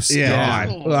 Gross. Yeah.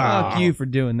 God. Fuck you for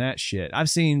doing that shit. I've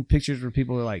seen pictures where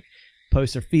people are like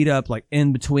post their feet up like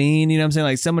in between. You know what I'm saying?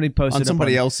 Like somebody posted on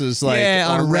somebody else's like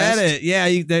on armrest. Reddit.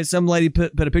 Yeah, there's some lady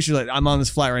put a picture like, I'm on this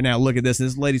flight right now. Look at this. And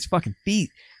this lady's fucking feet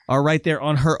are right there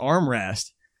on her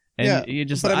armrest. And Yeah, you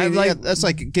just, But I mean, like, that's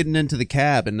like getting into the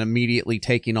cab and immediately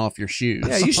taking off your shoes.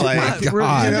 yeah, you should like, not,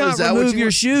 God. do not Is that what remove you your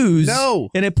want? shoes No.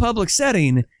 in a public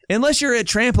setting unless you're at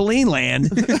Trampoline Land.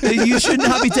 You should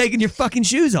not be taking your fucking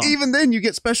shoes off. Even then, you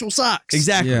get special socks.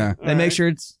 Exactly. Yeah. They make sure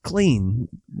it's clean,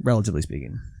 relatively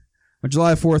speaking. On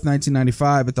July 4th,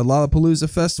 1995, at the Lollapalooza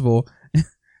Festival,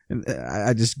 and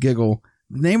I just giggle.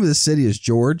 The name of the city is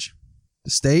George.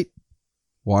 The state,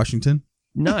 Washington.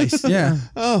 Nice. Yeah.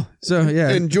 Oh, So, yeah.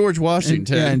 in George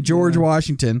Washington. In George,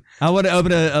 Washington. I want to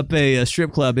open up a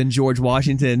strip club in George,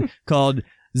 Washington called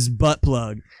Butt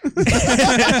Plug.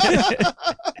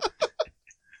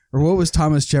 Or what was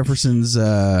Thomas Jefferson's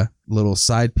little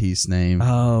side piece name?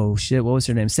 Oh, shit. What was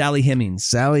her name? Sally Hemings.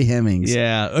 Sally Hemings.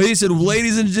 Yeah. He said,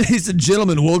 he said,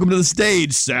 gentlemen, welcome to the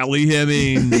stage, Sally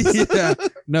Hemings. Yeah.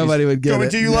 Nobody would get Coming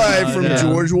it. to you live from no.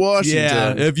 George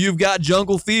Washington. Yeah. If you've got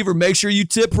jungle fever, make sure you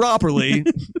tip properly.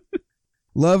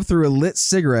 Love threw a lit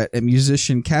cigarette at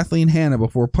musician Kathleen Hanna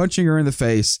before punching her in the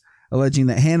face, alleging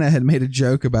that Hanna had made a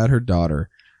joke about her daughter.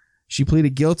 She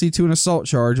pleaded guilty to an assault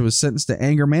charge and was sentenced to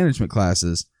anger management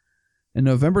classes. In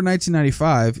November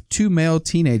 1995, 2 male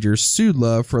teenagers sued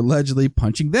Love for allegedly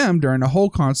punching them during a Hole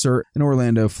concert in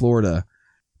Orlando, Florida.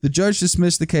 The judge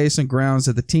dismissed the case on grounds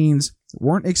that the teens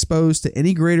weren't exposed to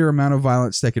any greater amount of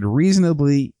violence that could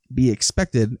reasonably be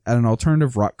expected at an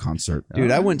alternative rock concert. Dude,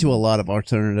 I went to a lot of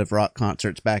alternative rock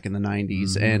concerts back in the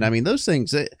 90s, and I mean, those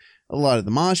things, a lot of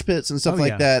the mosh pits and stuff Oh,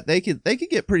 like yeah. that, they could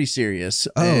get pretty serious.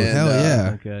 Oh, And, hell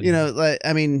yeah. Good. You know, like,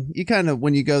 I mean, you kind of,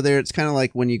 when you go there, it's kind of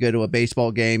like when you go to a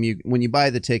baseball game, when you buy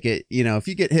the ticket, you know, if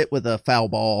you get hit with a foul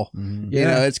ball, you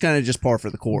know, it's kind of just par for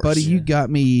the course. Buddy, you got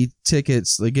me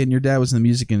tickets. Again, your dad was in the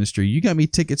music industry. You got me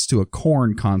tickets to a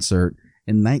Korn concert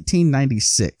in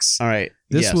 1996. All right.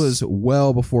 This yes. was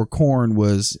well before Korn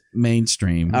was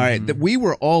mainstream. All right, we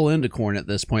were all into Korn at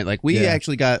this point. Like we Yeah.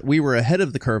 actually we were ahead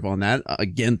of the curve on that.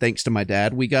 Again, thanks to my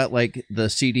dad. We got like the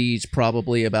CDs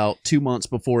probably about 2 months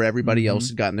before everybody else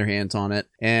had gotten their hands on it.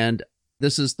 And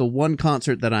this is the one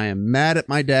concert that I am mad at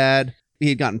my dad. He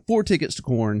had gotten 4 tickets to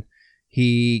Korn.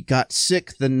 He got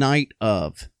sick the night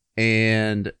of,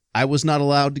 and I was not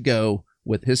allowed to go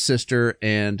with his sister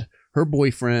and her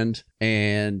boyfriend,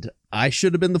 and I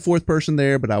should have been the 4th person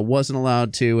there, but I wasn't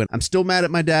allowed to. And I'm still mad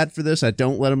at my dad for this. I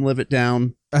don't let him live it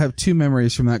down. I have 2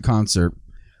 memories from that concert.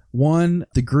 One,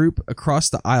 the group across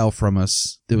the aisle from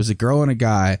us, there was a girl and a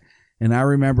guy. And I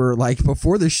remember, like,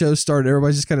 before the show started,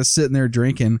 everybody's just kind of sitting there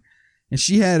drinking. And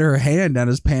she had her hand down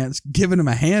his pants, giving him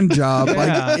a hand job,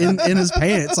 like, in his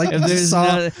pants. Like, you just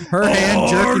saw her hand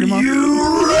jerking him off.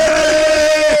 you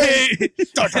ready?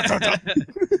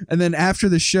 And then after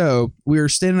the show, we were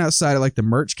standing outside at, like, the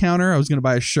merch counter. I was going to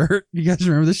buy a shirt. You guys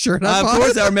remember the shirt I Of bought?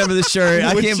 course I remember the shirt.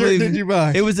 I Which can't shirt believe did you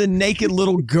buy? it was a naked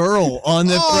little girl on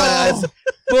the Oh. front.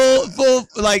 Full,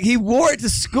 like he wore it to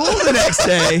school the next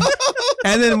day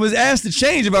and then was asked to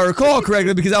change, if I recall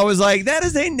correctly, because I was like, that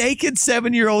is a naked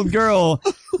 7-year-old girl.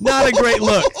 Not a great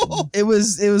look. It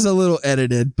was a little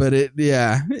edited, but it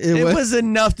was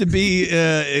enough to be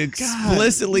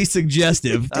explicitly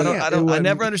suggestive. I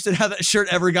never understood how that shirt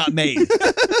ever got made.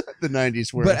 The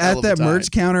 90s were But a hell at of a that time.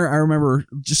 merch counter, I remember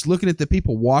just looking at the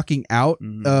people walking out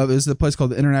of is the place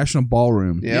called the International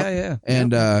Ballroom. Yeah. Yeah.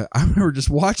 And I remember just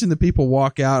watching the people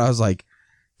walk out. I was like,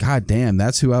 God damn,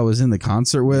 that's who I was in the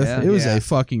concert with. Yeah. It was Yeah. a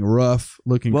fucking rough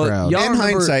looking Well, crowd. y'all In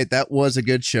remember- hindsight, that was a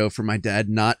good show for my dad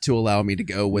not to allow me to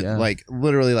go with Yeah. like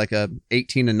literally like a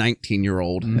 18 and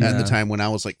 19-year-old at Yeah. the time when I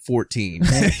was like 14.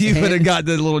 You would have got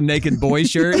the little naked boy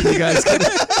shirt. You guys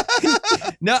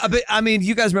No, but I mean,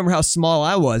 you guys remember how small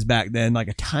I was back then, like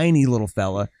a tiny little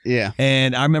fella. Yeah.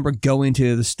 And I remember going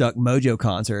to the Stuck Mojo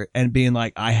concert and being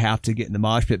like, I have to get in the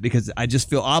mosh pit because I just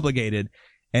feel obligated.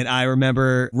 And I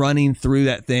remember running through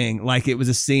that thing like it was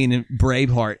a scene in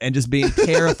Braveheart and just being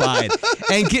terrified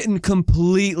and getting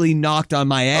completely knocked on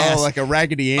my ass. Oh, like a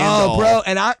Raggedy Ann Oh, doll. bro.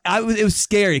 And it was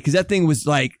scary because that thing was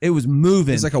like, it was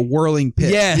moving. It's like a whirling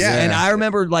pit. Yes. Yeah. And I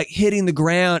remember like hitting the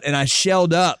ground and I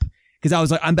shelled up because I was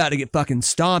like, I'm about to get fucking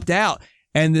stomped out.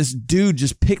 And this dude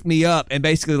just picked me up and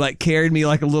basically like carried me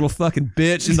like a little fucking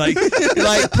bitch and like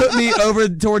like put me over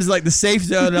towards like the safe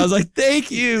zone. And I was like,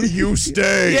 thank you. You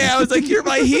stay. Yeah, I was like, you're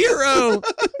my hero.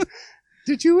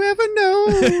 Did you ever know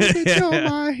that you're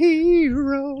my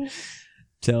hero?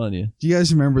 Telling you. Do you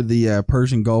guys remember the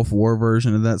Persian Gulf War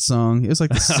version of that song? It was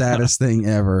like the saddest thing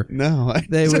ever. No.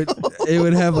 It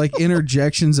would have like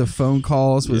interjections of phone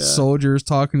calls with soldiers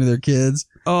talking to their kids.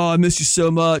 Oh, I miss you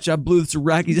so much. I blew this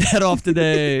Iraqi's head off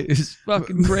today. It's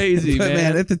fucking crazy, But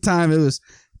man. at the time, it was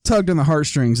tugged on the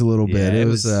heartstrings a little bit. Yeah, It it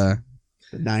was the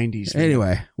 90s. man.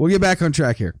 anyway, we'll get back on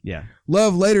track here. Yeah.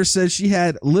 Love later said she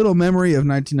had little memory of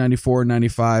 1994 and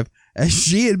 95 as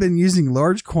she had been using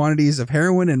large quantities of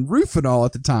heroin and Rufinol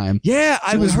at the time. Yeah,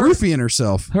 She was roofing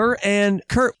herself. her and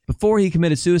Kurt, before he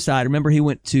committed suicide, remember he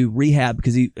went to rehab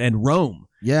because and Rome.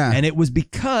 Yeah. And it was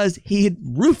because he had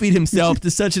roofied himself to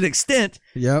such an extent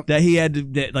Yep. that he had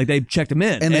to, like they checked him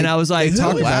in. And I was like, they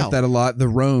talk who, about that a lot. The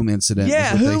Rome incident.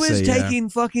 yeah, is what who they is say, yeah. taking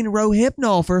fucking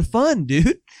Rohypnol for fun,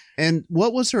 dude? And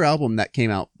what was her album that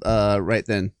came out right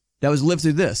then? That was Live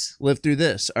Through This. Live Through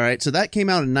This. All right. So that came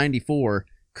out in 94.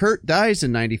 Kurt dies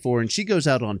in 94 and she goes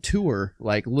out on tour,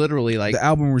 like literally like, The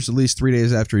album was released 3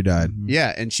 days after he died.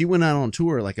 yeah. And she went out on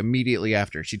tour like immediately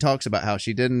after. She talks about how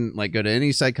she didn't like go to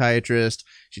any psychiatrist.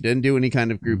 She didn't do any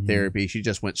kind of group therapy. She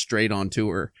just went straight on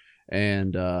tour.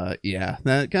 And yeah,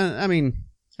 that kind of, I mean,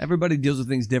 Everybody deals with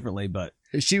things differently, but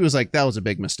she was like, that was a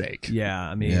big mistake. yeah,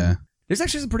 I mean, Yeah. there's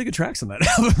actually some pretty good tracks on that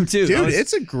album, too. Dude,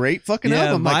 it's a great fucking Yeah,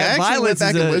 album. Like, I actually Violence went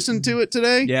back is and a- listened to it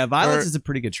today. yeah, Violence Or- is a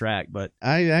pretty good track, but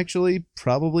I actually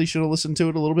probably should have listened to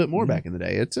it a little bit more back in the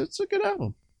day. It's a good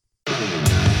album.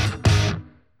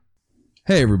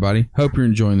 Hey, everybody. Hope you're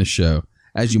enjoying the show.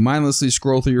 As you mindlessly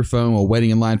scroll through your phone while waiting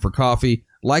in line for coffee,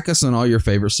 like us on all your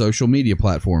favorite social media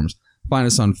platforms. Find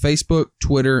us on Facebook,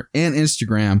 Twitter, and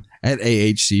Instagram at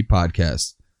AHC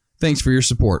Podcast. Thanks for your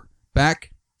support.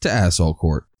 Back to Asshole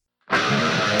Court.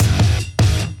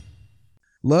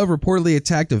 Love reportedly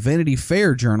attacked a Vanity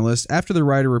Fair journalist after the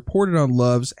writer reported on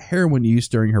Love's heroin use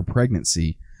during her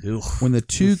pregnancy. When the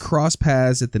two crossed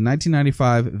paths at the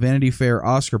 1995 Vanity Fair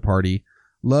Oscar party,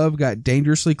 Love got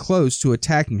dangerously close to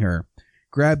attacking her,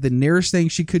 grabbed the nearest thing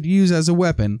she could use as a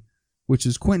weapon, which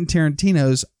is Quentin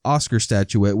Tarantino's Oscar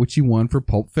statuette, which he won for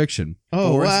Pulp Fiction.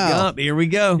 Oh, Forrest wow. Gump, here we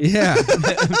go. Yeah.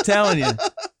 I'm telling you.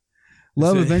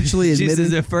 Love eventually She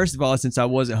admitted... says, first of all, since I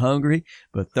wasn't hungry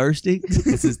but thirsty,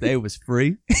 and since they was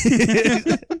free,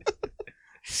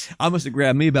 I must have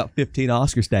grabbed me about 15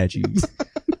 Oscar statues.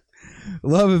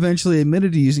 Love eventually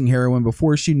admitted to using heroin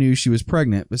before she knew she was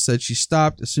pregnant, but said she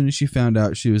stopped as soon as she found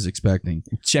out she was expecting.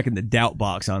 Checking the doubt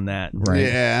box on that. Right.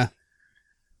 Yeah.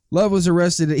 Love was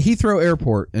arrested at Heathrow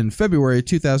Airport in February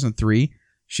 2003.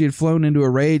 She had flown into a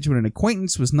rage when an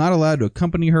acquaintance was not allowed to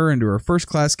accompany her into her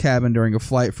first-class cabin during a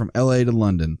flight from LA to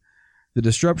London. The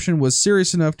disruption was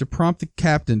serious enough to prompt the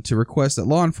captain to request that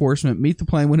law enforcement meet the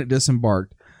plane when it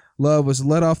disembarked. Love was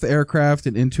led off the aircraft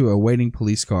and into a waiting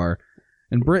police car.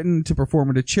 In Britain, to perform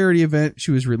at a charity event,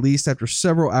 she was released after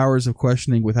several hours of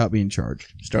questioning without being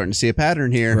charged. Starting to see a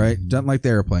pattern here. Right? Doesn't like the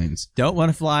airplanes. Don't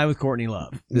want to fly with Courtney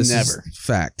Love. This Never. is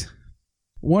fact.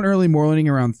 One early morning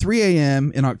around 3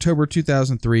 a.m. in October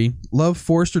 2003, Love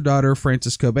forced her daughter,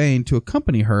 Frances Cobain, to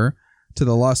accompany her to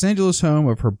the Los Angeles home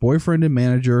of her boyfriend and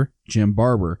manager, Jim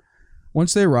Barber.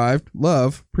 Once they arrived,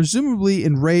 Love, presumably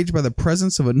enraged by the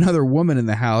presence of another woman in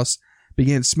the house,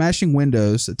 began smashing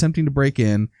windows, attempting to break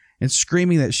in, and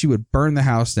screaming that she would burn the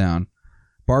house down.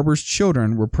 Barber's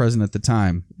children were present at the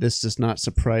time. This does not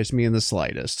surprise me in the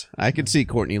slightest. I could see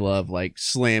Courtney Love like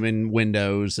slamming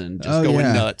windows and just going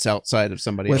nuts outside of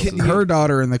somebody With else's. her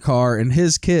daughter in the car and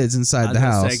his kids I inside was the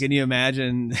gonna house. say, can you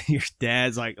imagine your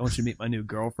dad's like, I want you to meet my new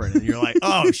girlfriend. And you're like,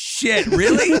 oh, shit,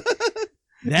 really?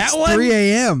 That It's one? 3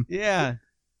 a.m. Yeah.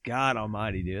 God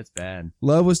almighty, dude. It's bad.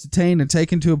 Love was detained and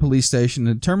taken to a police station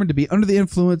and determined to be under the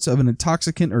influence of an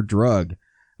intoxicant or drug.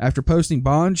 After posting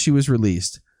bond, she was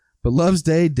released. But Love's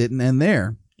day didn't end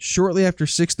there. Shortly after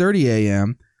 6:30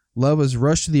 a.m., Love was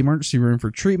rushed to the emergency room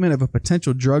for treatment of a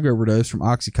potential drug overdose from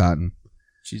Oxycontin.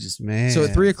 She just, Man. So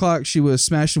at 3 o'clock, she was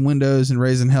smashing windows and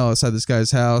raising hell outside this guy's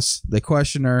house. They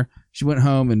questioned her. She went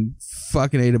home and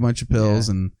fucking ate a bunch of pills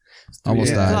and almost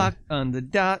 3 died. o'clock on the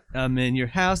dot. I'm in your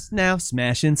house now,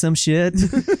 smashing some shit.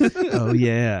 Oh,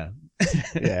 yeah.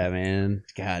 Yeah, man.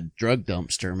 God, drug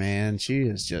dumpster, man. She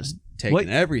is just taking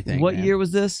everything. What man. year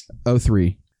was this?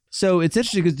 03. So it's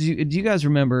interesting because do you guys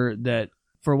remember that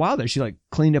for a while there she like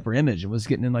cleaned up her image and was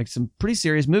getting in like some pretty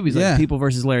serious movies like Yeah. People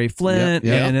versus Larry Flint,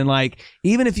 Yep. and then like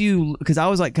even if you because I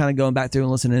was like kind of going back through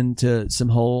and listening to some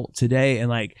Hole today and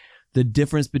like the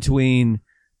difference between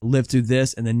Live Through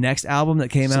This and the next album that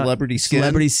came out,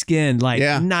 Celebrity Skin, like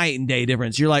Yeah. night and day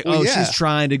difference. You're like, Well, yeah. she's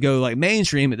trying to go like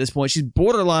mainstream at this point. She's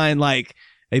borderline like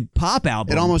a pop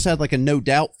album. It almost had like a No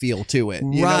Doubt feel to it.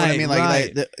 You know what I Right, mean?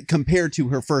 Like, right. compared to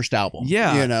her first album.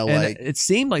 Yeah, You know, and like it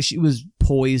seemed like she was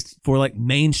poised for like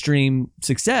mainstream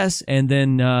success, and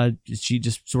then she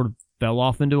just sort of fell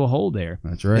off into a hole there.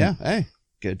 That's right. yeah, hey,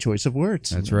 good choice of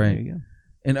words. That's There right. you go.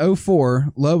 In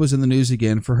 04, Love was in the news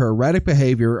again for her erratic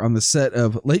behavior on the set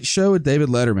of Late Show with David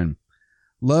Letterman.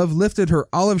 Love lifted her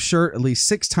olive shirt at least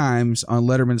 6 times on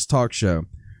Letterman's talk show.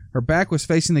 Her back was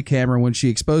facing the camera when she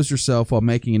exposed herself while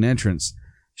making an entrance.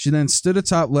 She then stood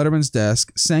atop Letterman's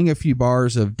desk, sang a few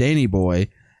bars of Danny Boy,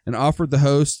 and offered the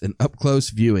host an up-close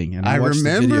viewing. And I watched the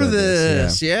remember video of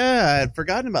this. Yeah, I had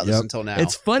forgotten about this Yep. until now.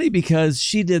 It's funny because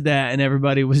she did that and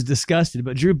everybody was disgusted,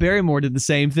 but Drew Barrymore did the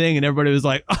same thing and everybody was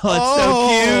like, "Oh, it's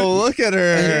so cute." look at her.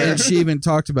 And she even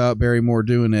talked about Barrymore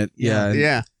doing it. Yeah.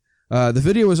 yeah. The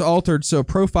video was altered so a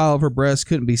profile of her breast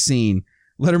couldn't be seen.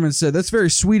 Letterman said, "That's very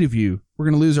sweet of you. We're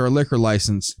going to lose our liquor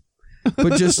license."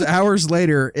 But just hours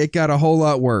later, it got a whole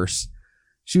lot worse.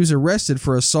 She was arrested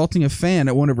for assaulting a fan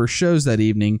at one of her shows that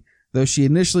evening, though she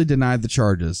initially denied the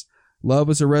charges. Love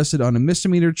was arrested on a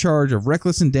misdemeanor charge of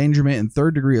reckless endangerment and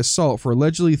third-degree assault for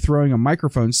allegedly throwing a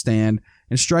microphone stand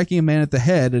and striking a man at the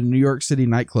head at a New York City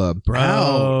nightclub. Bro,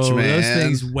 Ouch, those man.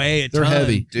 things weigh a They're ton.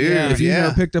 heavy. Dude, Yeah. If you've yeah.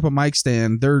 never picked up a mic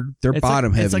stand, they're It's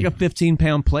bottom like, heavy. It's like a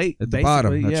 15-pound plate At the basically.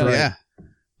 bottom, that's yeah. right. Yeah.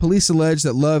 Police allege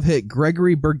that Love hit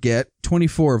Gregory Burgett,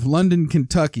 24, of London,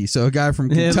 Kentucky. So a guy from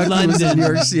Kentucky was in London. New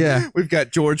York. Yeah. We've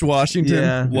got George Washington.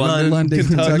 Yeah. London,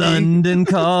 Kentucky. London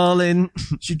calling.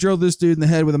 She drilled this dude in the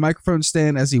head with a microphone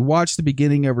stand as he watched the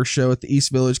beginning of her show at the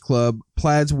East Village Club,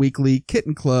 Plaid's Weekly,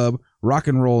 Kitten Club, Rock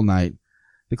and Roll Night.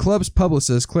 The club's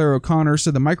publicist, Claire O'Connor,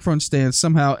 said the microphone stand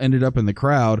somehow ended up in the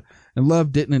crowd, and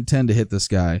Love didn't intend to hit this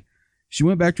guy. She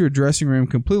went back to her dressing room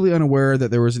completely unaware that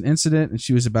there was an incident and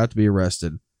she was about to be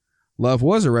arrested. Love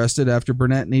was arrested after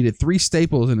Burnett needed 3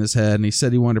 staples in his head, and he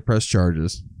said he wanted to press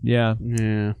charges. Yeah.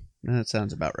 Yeah. That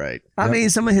sounds about right. I mean,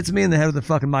 someone hits me in the head with a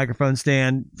fucking microphone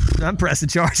stand. I'm pressing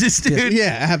charges, dude.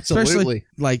 Yeah, absolutely. Especially,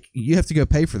 like, you have to go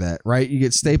pay for that, right? You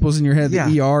get staples in your head at the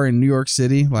Yeah. ER in New York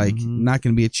City. Like, Mhm. not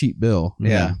going to be a cheap bill.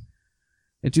 Yeah.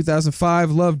 In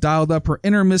 2005, Love dialed up her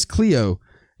inner Miss Cleo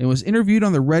and was interviewed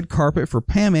on the red carpet for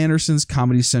Pam Anderson's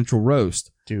Comedy Central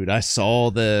roast. Dude, I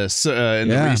saw this in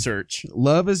the Yeah. research.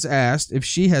 Love is asked if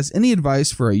she has any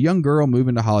advice for a young girl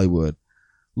moving to Hollywood.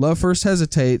 Love first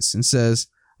hesitates and says,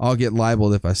 "I'll get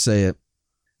libeled if I say it.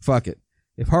 Fuck it.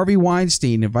 If Harvey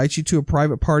Weinstein invites you to a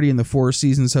private party in the Four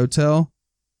Seasons Hotel,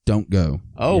 don't go."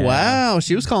 Oh, Yeah. wow.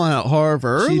 She was calling out Harv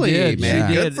early, She did. man.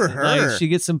 She Good did. for her. Like, she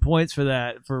gets some points for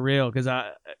that, for real. Because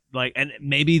and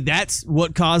maybe that's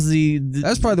what caused the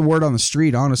That's probably the word on the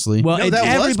street, honestly. well, No,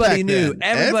 that was everybody back knew. then.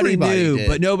 Everybody Everybody knew, did.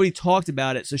 but nobody talked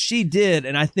about it. So she did,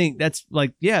 and I think that's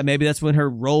like, yeah, maybe that's when her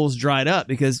roles dried up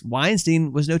because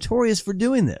Weinstein was notorious for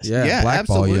doing this. yeah, yeah,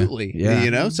 blackball you. absolutely. Yeah.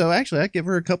 You know, so actually, I give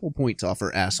her a couple points off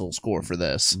her asshole score for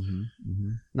this.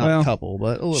 Not Well, a couple,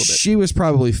 but a little bit. She was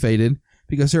probably fated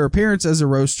because her appearance as a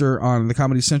roaster on the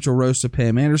Comedy Central roast of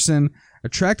Pam Anderson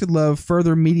attracted Love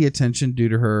further media attention due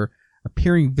to her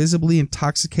appearing visibly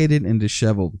intoxicated and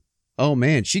disheveled. Oh,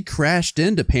 man. She crashed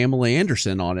into Pamela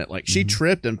Anderson on it. Like, she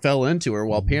tripped and fell into her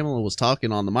while Pamela was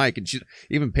talking on the mic. And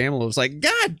even Pamela was like,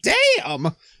 "God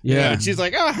damn." Yeah. And she's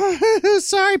like, "Oh,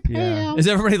 sorry, Pam." Yeah. Is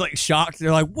everybody like shocked?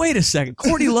 They're like, wait a second,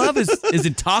 Courtney Love is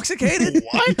intoxicated?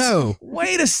 What? No.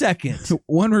 Wait a second.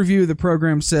 One review of the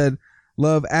program said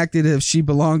Love acted as if she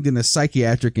belonged in a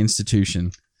psychiatric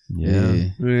institution. Yeah,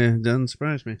 doesn't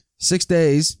surprise me. 6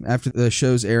 days after the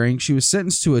show's airing, she was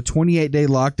sentenced to a 28-day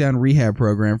lockdown rehab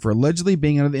program for allegedly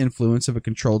being under the influence of a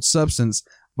controlled substance,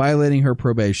 violating her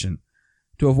probation.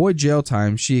 To avoid jail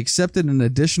time, she accepted an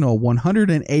additional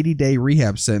 180-day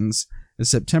rehab sentence in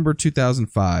September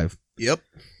 2005. Yep.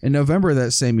 In November of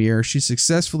that same year, she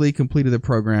successfully completed the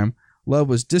program. Love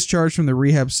was discharged from the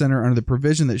rehab center under the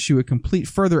provision that she would complete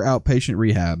further outpatient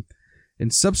rehab.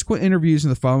 In subsequent interviews in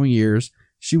the following years,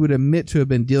 she would admit to have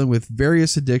been dealing with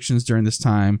various addictions during this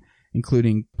time,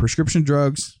 including prescription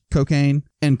drugs, cocaine,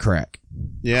 and crack.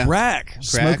 Yeah. Crack. Crack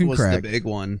Smoking was crack. the big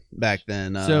one back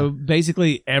then. So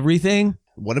basically everything.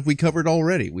 What have we covered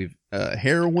already? We've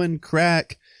heroin,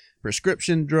 crack,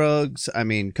 prescription drugs. I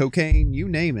mean, cocaine, you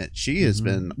name it. She has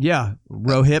been, Yeah.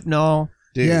 Rohypnol.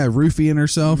 dude, Yeah, roofing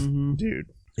herself. dude.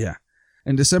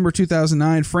 In December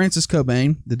 2009, Frances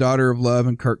Cobain, the daughter of Love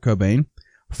and Kurt Cobain,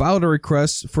 filed a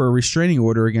request for a restraining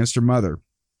order against her mother.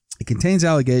 It contains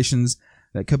allegations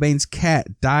that Cobain's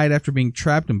cat died after being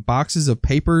trapped in boxes of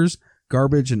papers,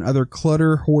 garbage, and other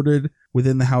clutter hoarded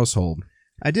within the household.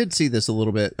 I did see this a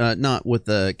little bit, not with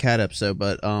the cat episode,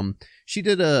 but she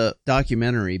did a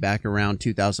documentary back around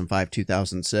 2005,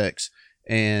 2006,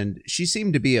 and she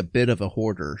seemed to be a bit of a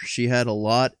hoarder. She had a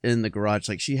lot in the garage.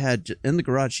 Like she had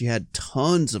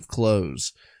tons of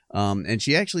clothes, and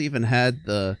she actually even had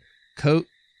the coat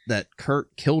that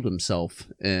Kurt killed himself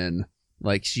in.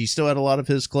 Like she still had a lot of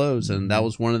his clothes, and that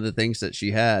was one of the things that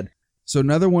she had. So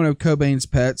another one of Cobain's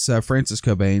pets, Frances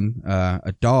Cobain,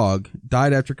 a dog,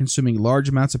 died after consuming large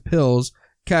amounts of pills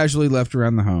casually left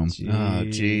around the home. Oh,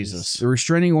 Jesus. The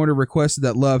restraining order requested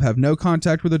that Love have no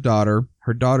contact with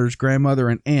her daughter's grandmother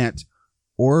and aunt,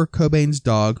 or Cobain's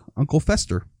dog, Uncle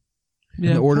Fester. Yeah.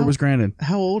 And the order was granted.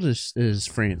 How old is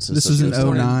Frances? This was in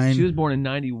Born 09. She was born in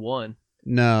 91.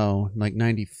 No, like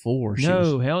 94.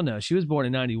 No, hell no. She was born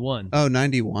in 91. Oh,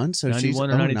 91? So 91 she's or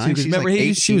 92, 09. 'cause She's remember,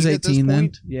 like she was 18 18 at this then.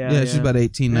 point? Yeah, she's about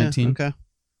 18, 19. Yeah, okay.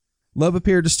 Love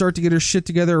appeared to start to get her shit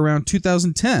together around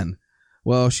 2010.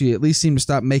 Well, she at least seemed to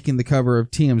stop making the cover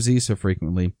of TMZ so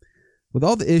frequently. With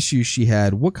all the issues she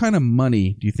had, what kind of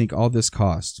money do you think all this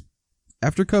cost?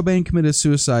 After Cobain committed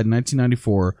suicide in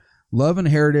 1994, Love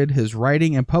inherited his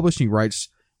writing and publishing rights,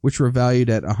 which were valued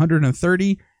at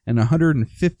 $130 and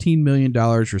 $115 million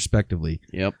respectively.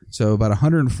 Yep. So about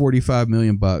 $145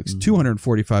 million bucks,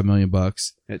 $245 million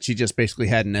bucks. That she just basically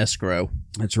had an escrow.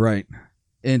 That's right.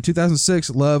 In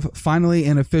 2006, Love finally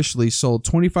and officially sold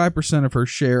 25% of her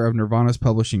share of Nirvana's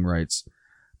publishing rights.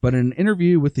 But in an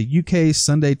interview with the UK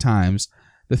Sunday Times,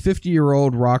 the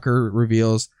 50-year-old rocker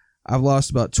reveals, "I've lost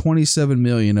about $27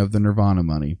 million of the Nirvana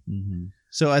money."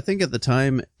 So I think at the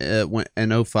time, when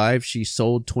in 05, she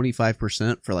sold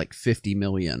 25% for like $50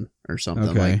 million or something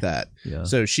Okay. like that. Yeah.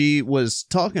 So she was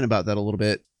talking about that a little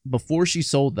bit. Before she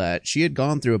sold that, she had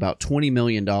gone through about $20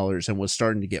 million and was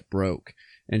starting to get broke.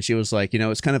 And she was like,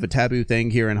 it's kind of a taboo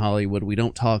thing here in Hollywood. We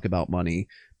don't talk about money,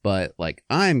 but like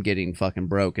I'm getting fucking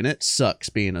broke and it sucks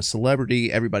being a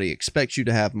celebrity. Everybody expects you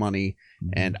to have money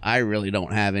and I really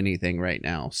don't have anything right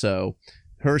now. So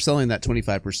her selling that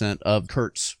 25% of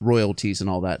Kurt's royalties and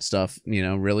all that stuff,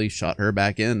 really shot her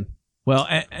back in. Well,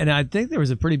 and I think there was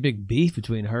a pretty big beef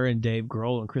between her and Dave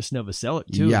Grohl and Chris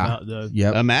Novoselic too. Yeah. About the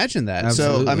Yep. Imagine that.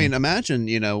 Absolutely. So, I mean, imagine,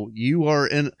 you are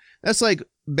in, that's like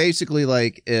basically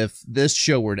like if this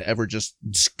show were to ever just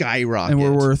skyrocket. And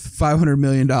we're worth $500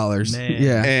 million. Man.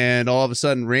 Yeah. And all of a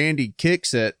sudden Randy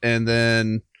kicks it and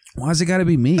then Why's it got to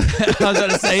be me? I was going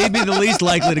to say he'd be the least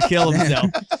likely to kill himself.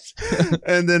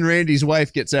 and then Randy's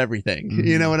wife gets everything. Mhm.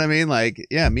 You know what I mean? Like,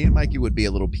 yeah, me and Mikey would be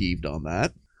a little peeved on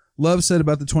that. Love said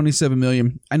about the $27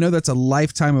 million, "I know that's a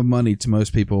lifetime of money to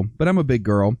most people, but I'm a big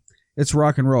girl. It's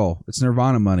rock and roll. It's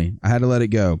Nirvana money. I had to let it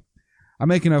go. I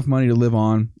make enough money to live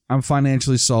on. I'm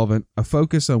financially solvent. A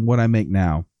focus on what I make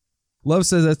now." Love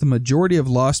says that the majority of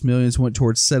lost millions went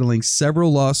towards settling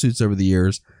several lawsuits over the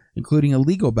years, including a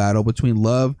legal battle between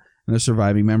Love and the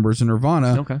surviving members of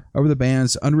Nirvana Okay. over the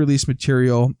band's unreleased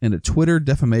material and a Twitter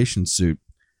defamation suit.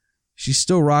 She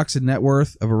still rocks a net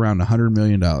worth of around $100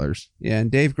 million. Yeah, and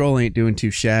Dave Grohl ain't doing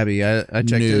too shabby. I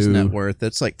checked his No. net worth.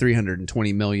 That's like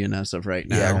 $320 million as of right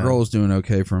now. Yeah, Grohl's doing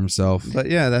okay for himself. But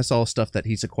yeah, that's all stuff that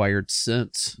he's acquired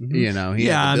since. Mhm. He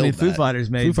Yeah, had I to mean, build Foo that.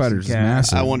 Fighters made Foo Fighters some is cash.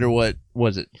 massive. I wonder what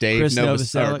was it, Dave Chris or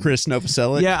Novoselic. Chris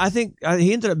Novoselic? Yeah, I think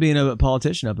he ended up being a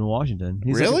politician up in Washington.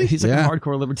 He's Really? he's like Yeah. a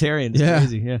hardcore libertarian. It's Yeah.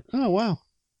 crazy. Yeah. Oh wow,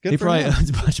 good He for probably him. owns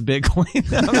a bunch of Bitcoin.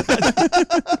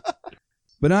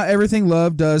 But not everything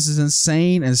Love does is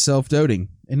insane and self-doting.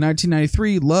 In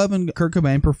 1993, Love and Kurt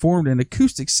Cobain performed an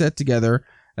acoustic set together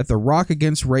at the Rock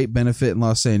Against Rape benefit in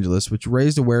Los Angeles, which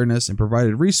raised awareness and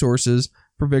provided resources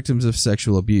for victims of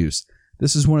sexual abuse.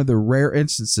 This is one of the rare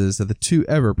instances that the two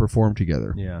ever performed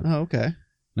together. Yeah. Oh okay.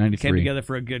 93. Came together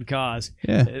for a good cause,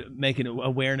 Yeah. making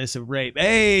awareness of rape.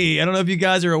 Hey, I don't know if you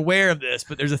guys are aware of this,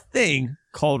 but there's a thing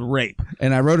called rape.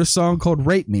 And I wrote a song called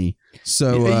Rape Me.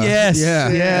 So, Yes. yeah.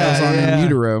 Yeah, That was on yeah. In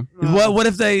Utero. What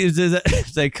if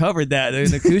they covered that in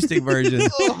an acoustic version?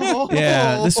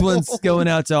 Yeah, this one's going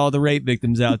out to all the rape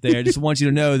victims out there. I just want you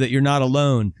to know that you're not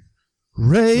alone.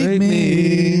 Rape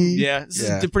me. Yeah, this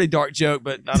Yeah. is a pretty dark joke,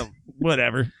 but I don't.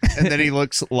 Whatever. And then he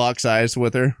locks eyes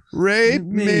with her. Rape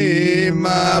me,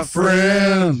 my friend.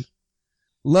 friend.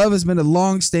 Love has been a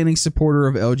long-standing supporter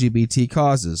of LGBT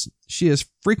causes. She has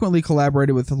frequently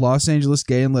collaborated with the Los Angeles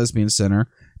Gay and Lesbian Center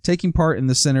taking part in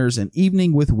the center's An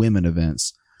Evening with Women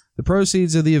events. The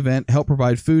proceeds of the event help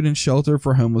provide food and shelter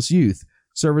for homeless youth,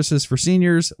 services for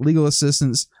seniors, legal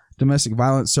assistance, domestic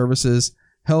violence services,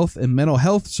 health and mental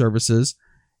health services,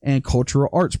 and cultural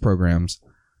arts programs.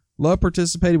 Love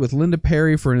participated with Linda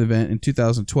Perry for an event in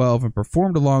 2012 and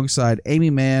performed alongside Amy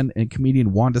Mann and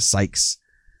comedian Wanda Sykes.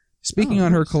 Speaking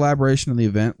on her collaboration on the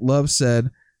event, Love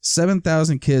said,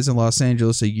 7,000 kids in Los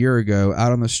Angeles a year ago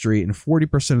out on the street, and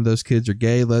 40% of those kids are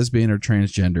gay, lesbian, or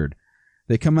transgendered.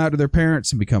 They come out to their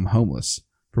parents and become homeless.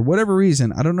 For whatever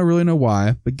reason, I don't really know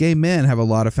why, but gay men have a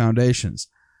lot of foundations.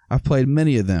 I've played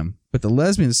many of them, but the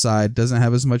lesbian side doesn't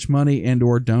have as much money and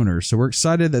or donors, so we're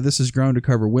excited that this has grown to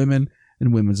cover women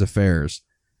and women's affairs.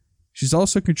 She's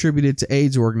also contributed to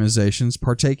AIDS organizations,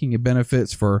 partaking in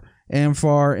benefits for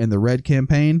AMFAR and the Red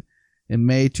Campaign. In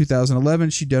May 2011,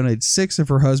 she donated 6 of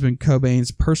her husband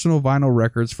Cobain's personal vinyl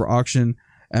records for auction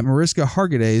at Mariska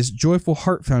Hargitay's Joyful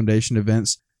Heart Foundation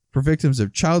events for victims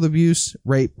of child abuse,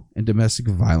 rape, and domestic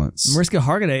violence. Mariska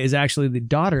Hargitay is actually the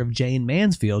daughter of Jane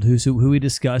Mansfield, who we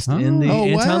discussed in the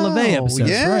Anton LaVey episode.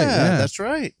 Yeah, that's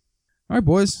right. All right,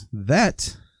 boys,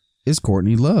 that is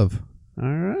Courtney Love. All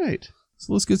right.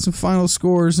 So let's get some final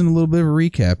scores and a little bit of a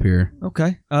recap here.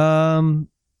 Okay.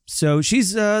 So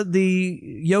she's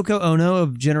the Yoko Ono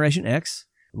of Generation X.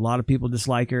 A lot of people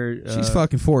dislike her. She's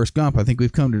fucking Forrest Gump. I think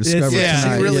we've come to discover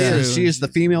tonight. She really Yeah. is. She is the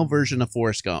female version of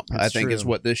Forrest Gump. That's I think true. is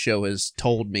what this show has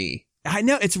told me. I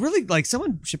know, it's really like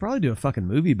someone should probably do a fucking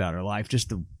movie about her life,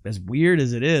 just as weird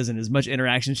as it is, and as much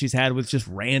interaction she's had with just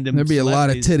random. There'd be a lot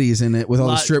of titties in it with all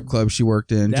the strip clubs she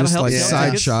worked in, That'll just help like sell side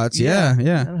tickets. shots. Yeah.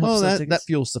 Well, that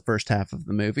fuels the first half of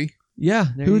the movie. Yeah.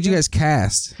 Who would you guys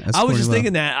cast? as I was Courtney just Love?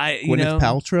 thinking that. You know, Gwyneth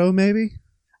Paltrow, maybe?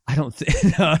 I don't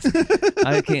think. No,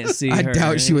 I can't see I her.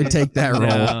 doubt she would take that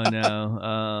role.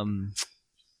 No.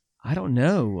 I don't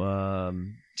know.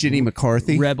 Jenny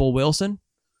McCarthy? Rebel Wilson.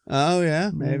 Oh, yeah,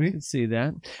 I maybe. can see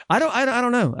that. I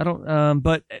don't know. I don't.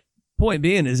 But point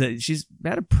being is that she's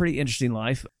had a pretty interesting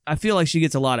life. I feel like she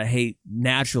gets a lot of hate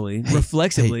naturally,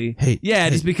 reflexively. hate, yeah,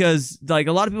 hate. just because like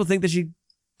a lot of people think that she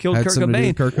killed Had Kurt something to do Cobain.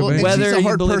 with Kurt Well, Cobain. and Whether she's a you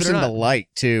hard believe it or person to not. like,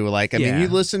 too. Like, I mean, Yeah. you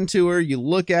listen to her, you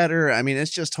look at her. I mean,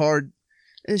 it's just hard.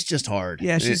 It's just hard.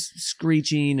 Yeah, she's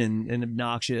screeching and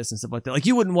obnoxious and stuff like that. Like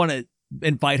you wouldn't want to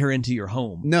invite her into your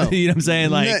home. No. You know what I'm saying?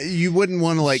 Like No, you wouldn't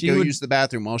want to like she go would- use the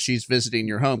bathroom while she's visiting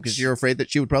your home because you're afraid that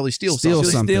she would probably steal Steal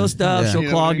something. she'll something. steal stuff. Yeah. She'll You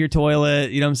know what I clog mean? your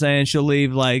toilet. You know what I'm saying? She'll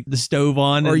leave like the stove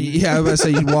on. Or and- yeah, I was about to say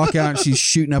you'd walk out and she's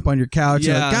shooting up on your couch.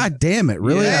 You're like, Yeah. God damn it,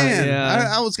 really? Man,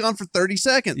 Yeah. I was gone for 30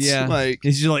 seconds. Yeah. Like,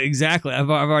 And she's like, exactly. I've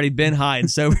already been high and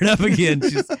sobered up again.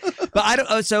 But I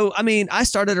don't. So I mean, I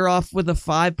started her off with a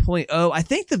 5.0. I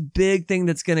think the big thing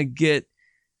that's going to get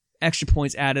extra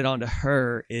points added onto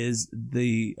her is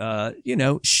the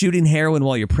shooting heroin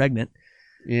while you're pregnant.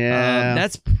 yeah.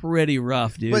 That's pretty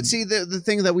rough, dude. But see, the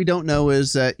thing that we don't know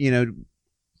is that,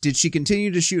 did she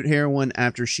continue to shoot heroin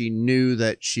after she knew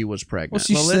that she was Well, pregnant?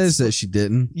 she Well, says that she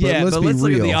didn't. yeah, but but let's be let's look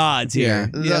real. at the odds here. Yeah.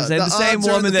 You know what I'm saying? The The same odds are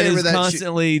in woman the that favor is that she-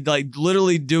 constantly, like,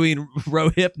 literally doing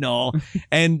Rohypnol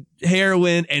and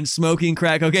heroin and smoking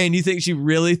crack cocaine. You think she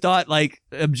really thought, like,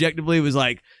 objectively was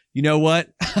like, you know what?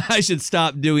 I should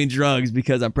stop doing drugs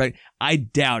because I'm pregnant. I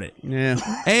doubt it. Yeah.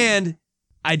 And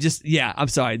I'm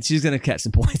sorry. She's going to catch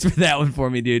some points for that one for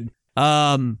me, dude.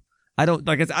 I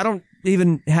don't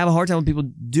even have a hard time with people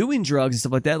doing drugs and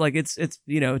stuff like that. Like it's, to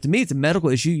me, it's a medical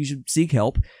issue. You should seek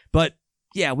help. But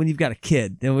yeah, when you've got a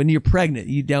kid and when you're pregnant,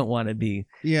 you don't want to be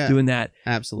Yeah. doing that.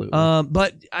 Absolutely.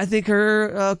 But I think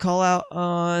her call out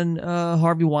on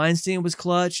Harvey Weinstein was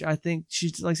clutch. I think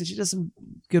she's, like I said, she does some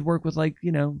good work with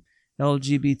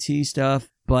LGBT stuff.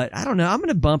 But I don't know. I'm going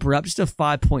to bump her up just to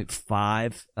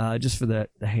 5.5 just for the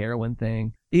heroin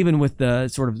thing. Even with the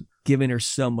sort of giving her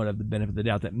somewhat of the benefit of the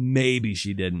doubt that maybe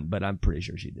she didn't, but I'm pretty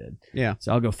sure she did. Yeah.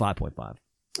 So I'll go 5.5. All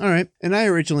right. And I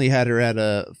originally had her at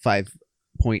a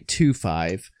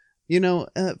 5.25.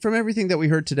 From everything that we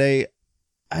heard today,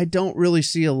 I don't really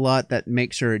see a lot that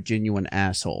makes her a genuine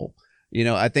asshole.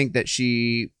 I think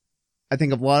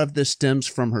a lot of this stems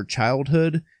from her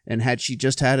childhood, and had she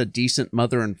just had a decent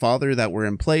mother and father that were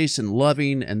in place and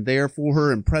loving and there for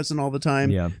her and present all the time,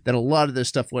 Yeah. that a lot of this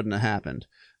stuff wouldn't have happened.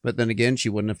 But then again, she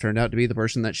wouldn't have turned out to be the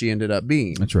person that she ended up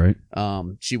being. That's right.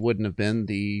 She wouldn't have been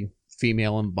the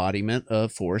female embodiment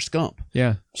of Forrest Gump,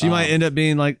 Yeah. She might end up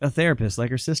being like a therapist, like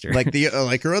her sister. like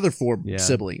like her other 4 Yeah.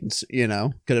 siblings.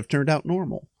 Could have turned out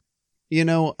normal.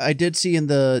 I did see in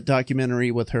the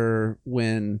documentary with her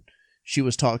when she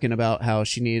was talking about how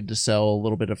she needed to sell a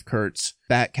little bit of Kurt's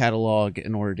back catalog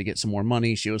in order to get some more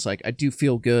money. She was like, I do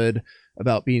feel good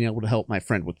about being able to help my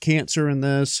friend with cancer in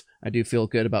this. I do feel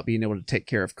good about being able to take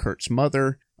care of Kurt's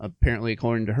mother. Apparently,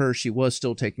 according to her, she was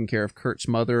still taking care of Kurt's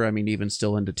mother. I mean, even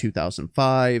still into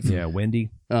 2005. Yeah, Wendy.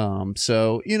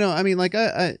 So, you know, I mean, like,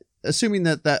 I assuming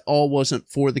that all wasn't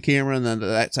for the camera and that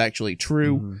that's actually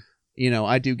true, you know,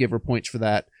 I do give her points for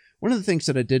that. One of the things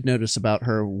that I did notice about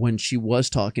her when she was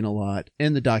talking a lot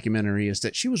in the documentary is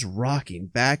that she was rocking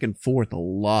back and forth a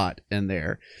lot in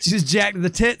there. She was jacked to the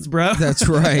tits, bro. That's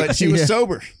right. But she was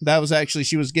sober. That was actually,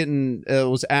 she was getting, it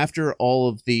was after all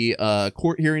of the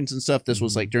court hearings and stuff. This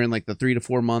was like during like the 3 to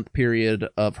 4 month period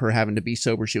of her having to be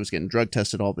sober. She was getting drug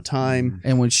tested all the time.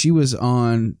 And when she was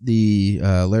on the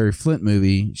Larry Flint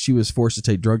movie, she was forced to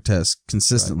take drug tests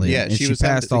consistently. Right. Yeah, and she she was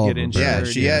passed all of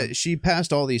them. She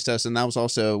passed all these tests, and that was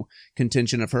also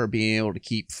contention of her being able to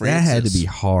keep Francis. That had to be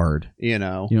hard. You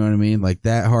know what I mean? Like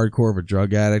that hardcore of a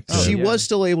drug addict. She was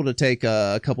still able to take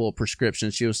a couple of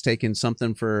prescriptions. She was taking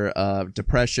something for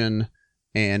depression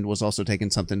and was also taking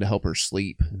something to help her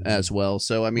sleep as well.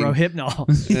 So, I mean... Rohypnol.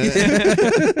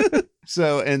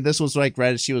 So, and this was like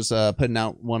right as she was putting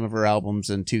out one of her albums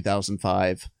in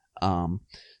 2005.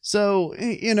 So,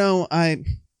 you know, I'm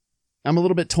a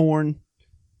little bit torn.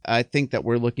 I think that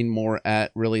we're looking more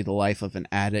at really the life of an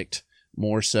addict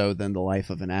more so than the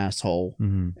life of an asshole.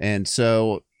 And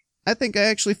so I think I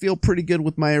actually feel pretty good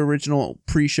with my original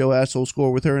pre-show asshole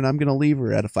score with her, and I'm going to leave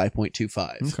her at a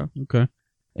 5.25. Okay.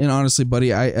 And honestly,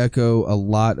 buddy, I echo a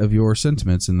lot of your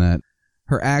sentiments in that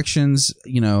her actions,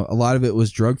 you know, a lot of it was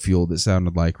drug fueled, it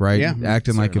sounded like, right? Yeah,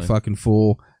 acting like a fucking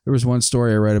fool. There was one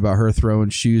story I read about her throwing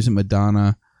shoes at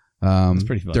Madonna. It's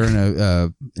pretty funny. During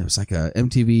it was like a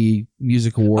MTV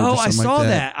Music Award. Oh, or something I saw like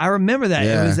that. I remember that.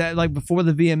 Yeah. It was that like before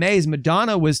the VMAs.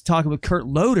 Madonna was talking with Kurt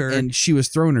Loder, and she was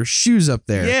throwing her shoes up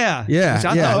there. Yeah, yeah, which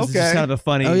I thought was just kind of a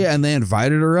funny. Oh yeah, and they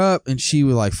invited her up, and she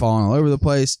was like falling all over the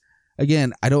place.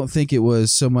 Again, I don't think it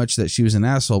was so much that she was an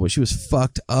asshole, but she was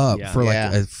fucked up for like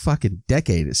a fucking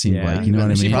decade. It seemed like, you know what I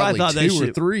mean? She probably thought that 2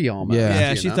 or 3 almost.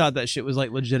 Yeah, she thought that shit was like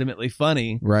legitimately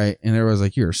funny. Right, and everyone was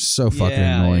like, "You're so fucking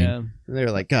annoying." Yeah. They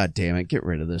were like, "God damn it, get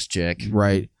rid of this chick."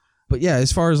 Right. But yeah,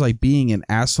 as far as like being an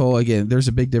asshole, again, there's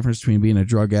a big difference between being a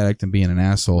drug addict and being an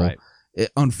asshole. Right.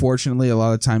 Unfortunately, a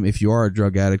lot of the time, if you are a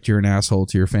drug addict, you're an asshole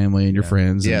to your family and your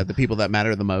friends. Yeah, and the people that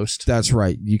matter the most. That's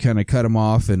right. You kind of cut them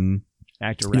off and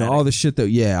act erratic. All the shit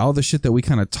that we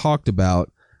kind of talked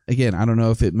about. Again, I don't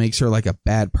know if it makes her like a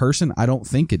bad person. I don't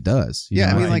think it does.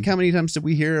 Yeah, I mean, like how many times did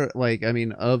we hear like, I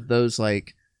mean, of those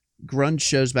like grunge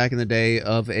shows back in the day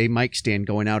of a mic stand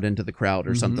going out into the crowd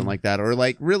or something like that, or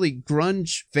like really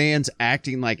grunge fans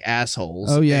acting like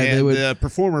assholes. Oh yeah, and they would, the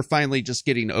performer finally just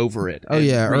getting over it. Oh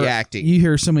yeah, reacting. You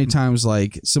hear so many times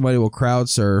like somebody will crowd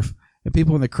surf, and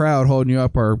people in the crowd holding you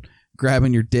up are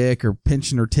grabbing your dick or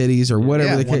pinching her titties or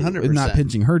whatever. Yeah, 100%. Not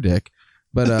pinching her dick,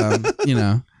 but you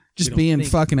know, just being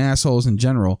fucking assholes in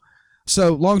general.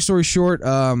 So long story short,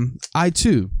 I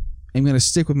too am going to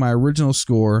stick with my original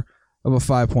score of a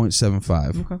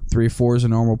 5.75. Okay. 3-4 is a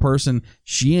normal person.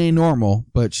 She ain't normal,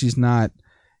 but she's not,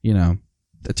 you know,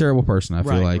 a terrible person. I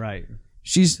feel like. Right.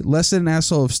 She's less than an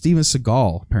asshole of Steven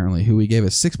Seagal, apparently, who we gave a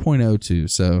 6.0 to.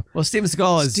 So, well, Steven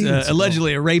Seagal is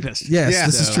allegedly a rapist. Yes,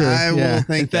 this is true. I will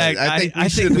think in fact, I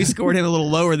think we scored him a little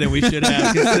lower than we should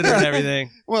have, considering everything.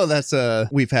 Well, that's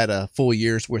we've had a full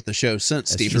year's worth of shows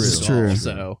since Steven Seagal.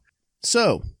 True.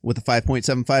 So, with a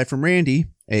 5.75 from Randy,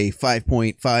 a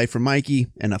 5.5 from Mikey,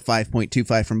 and a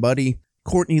 5.25 from Buddy,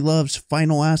 Courtney Love's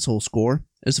final asshole score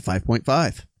is a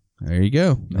 5.5. There you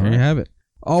go. There you have it.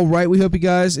 All right, we hope you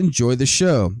guys enjoyed the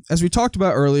show. As we talked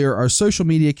about earlier, our social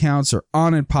media accounts are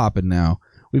on and popping now.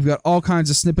 We've got all kinds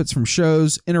of snippets from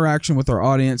shows, interaction with our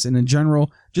audience, and in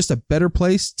general, just a better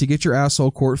place to get your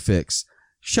asshole court fix.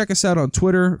 Check us out on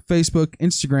Twitter, Facebook,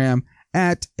 Instagram,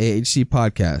 at AHC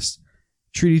Podcast.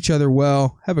 Treat each other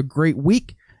well, have a great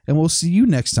week, and we'll see you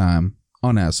next time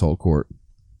on Asshole Court.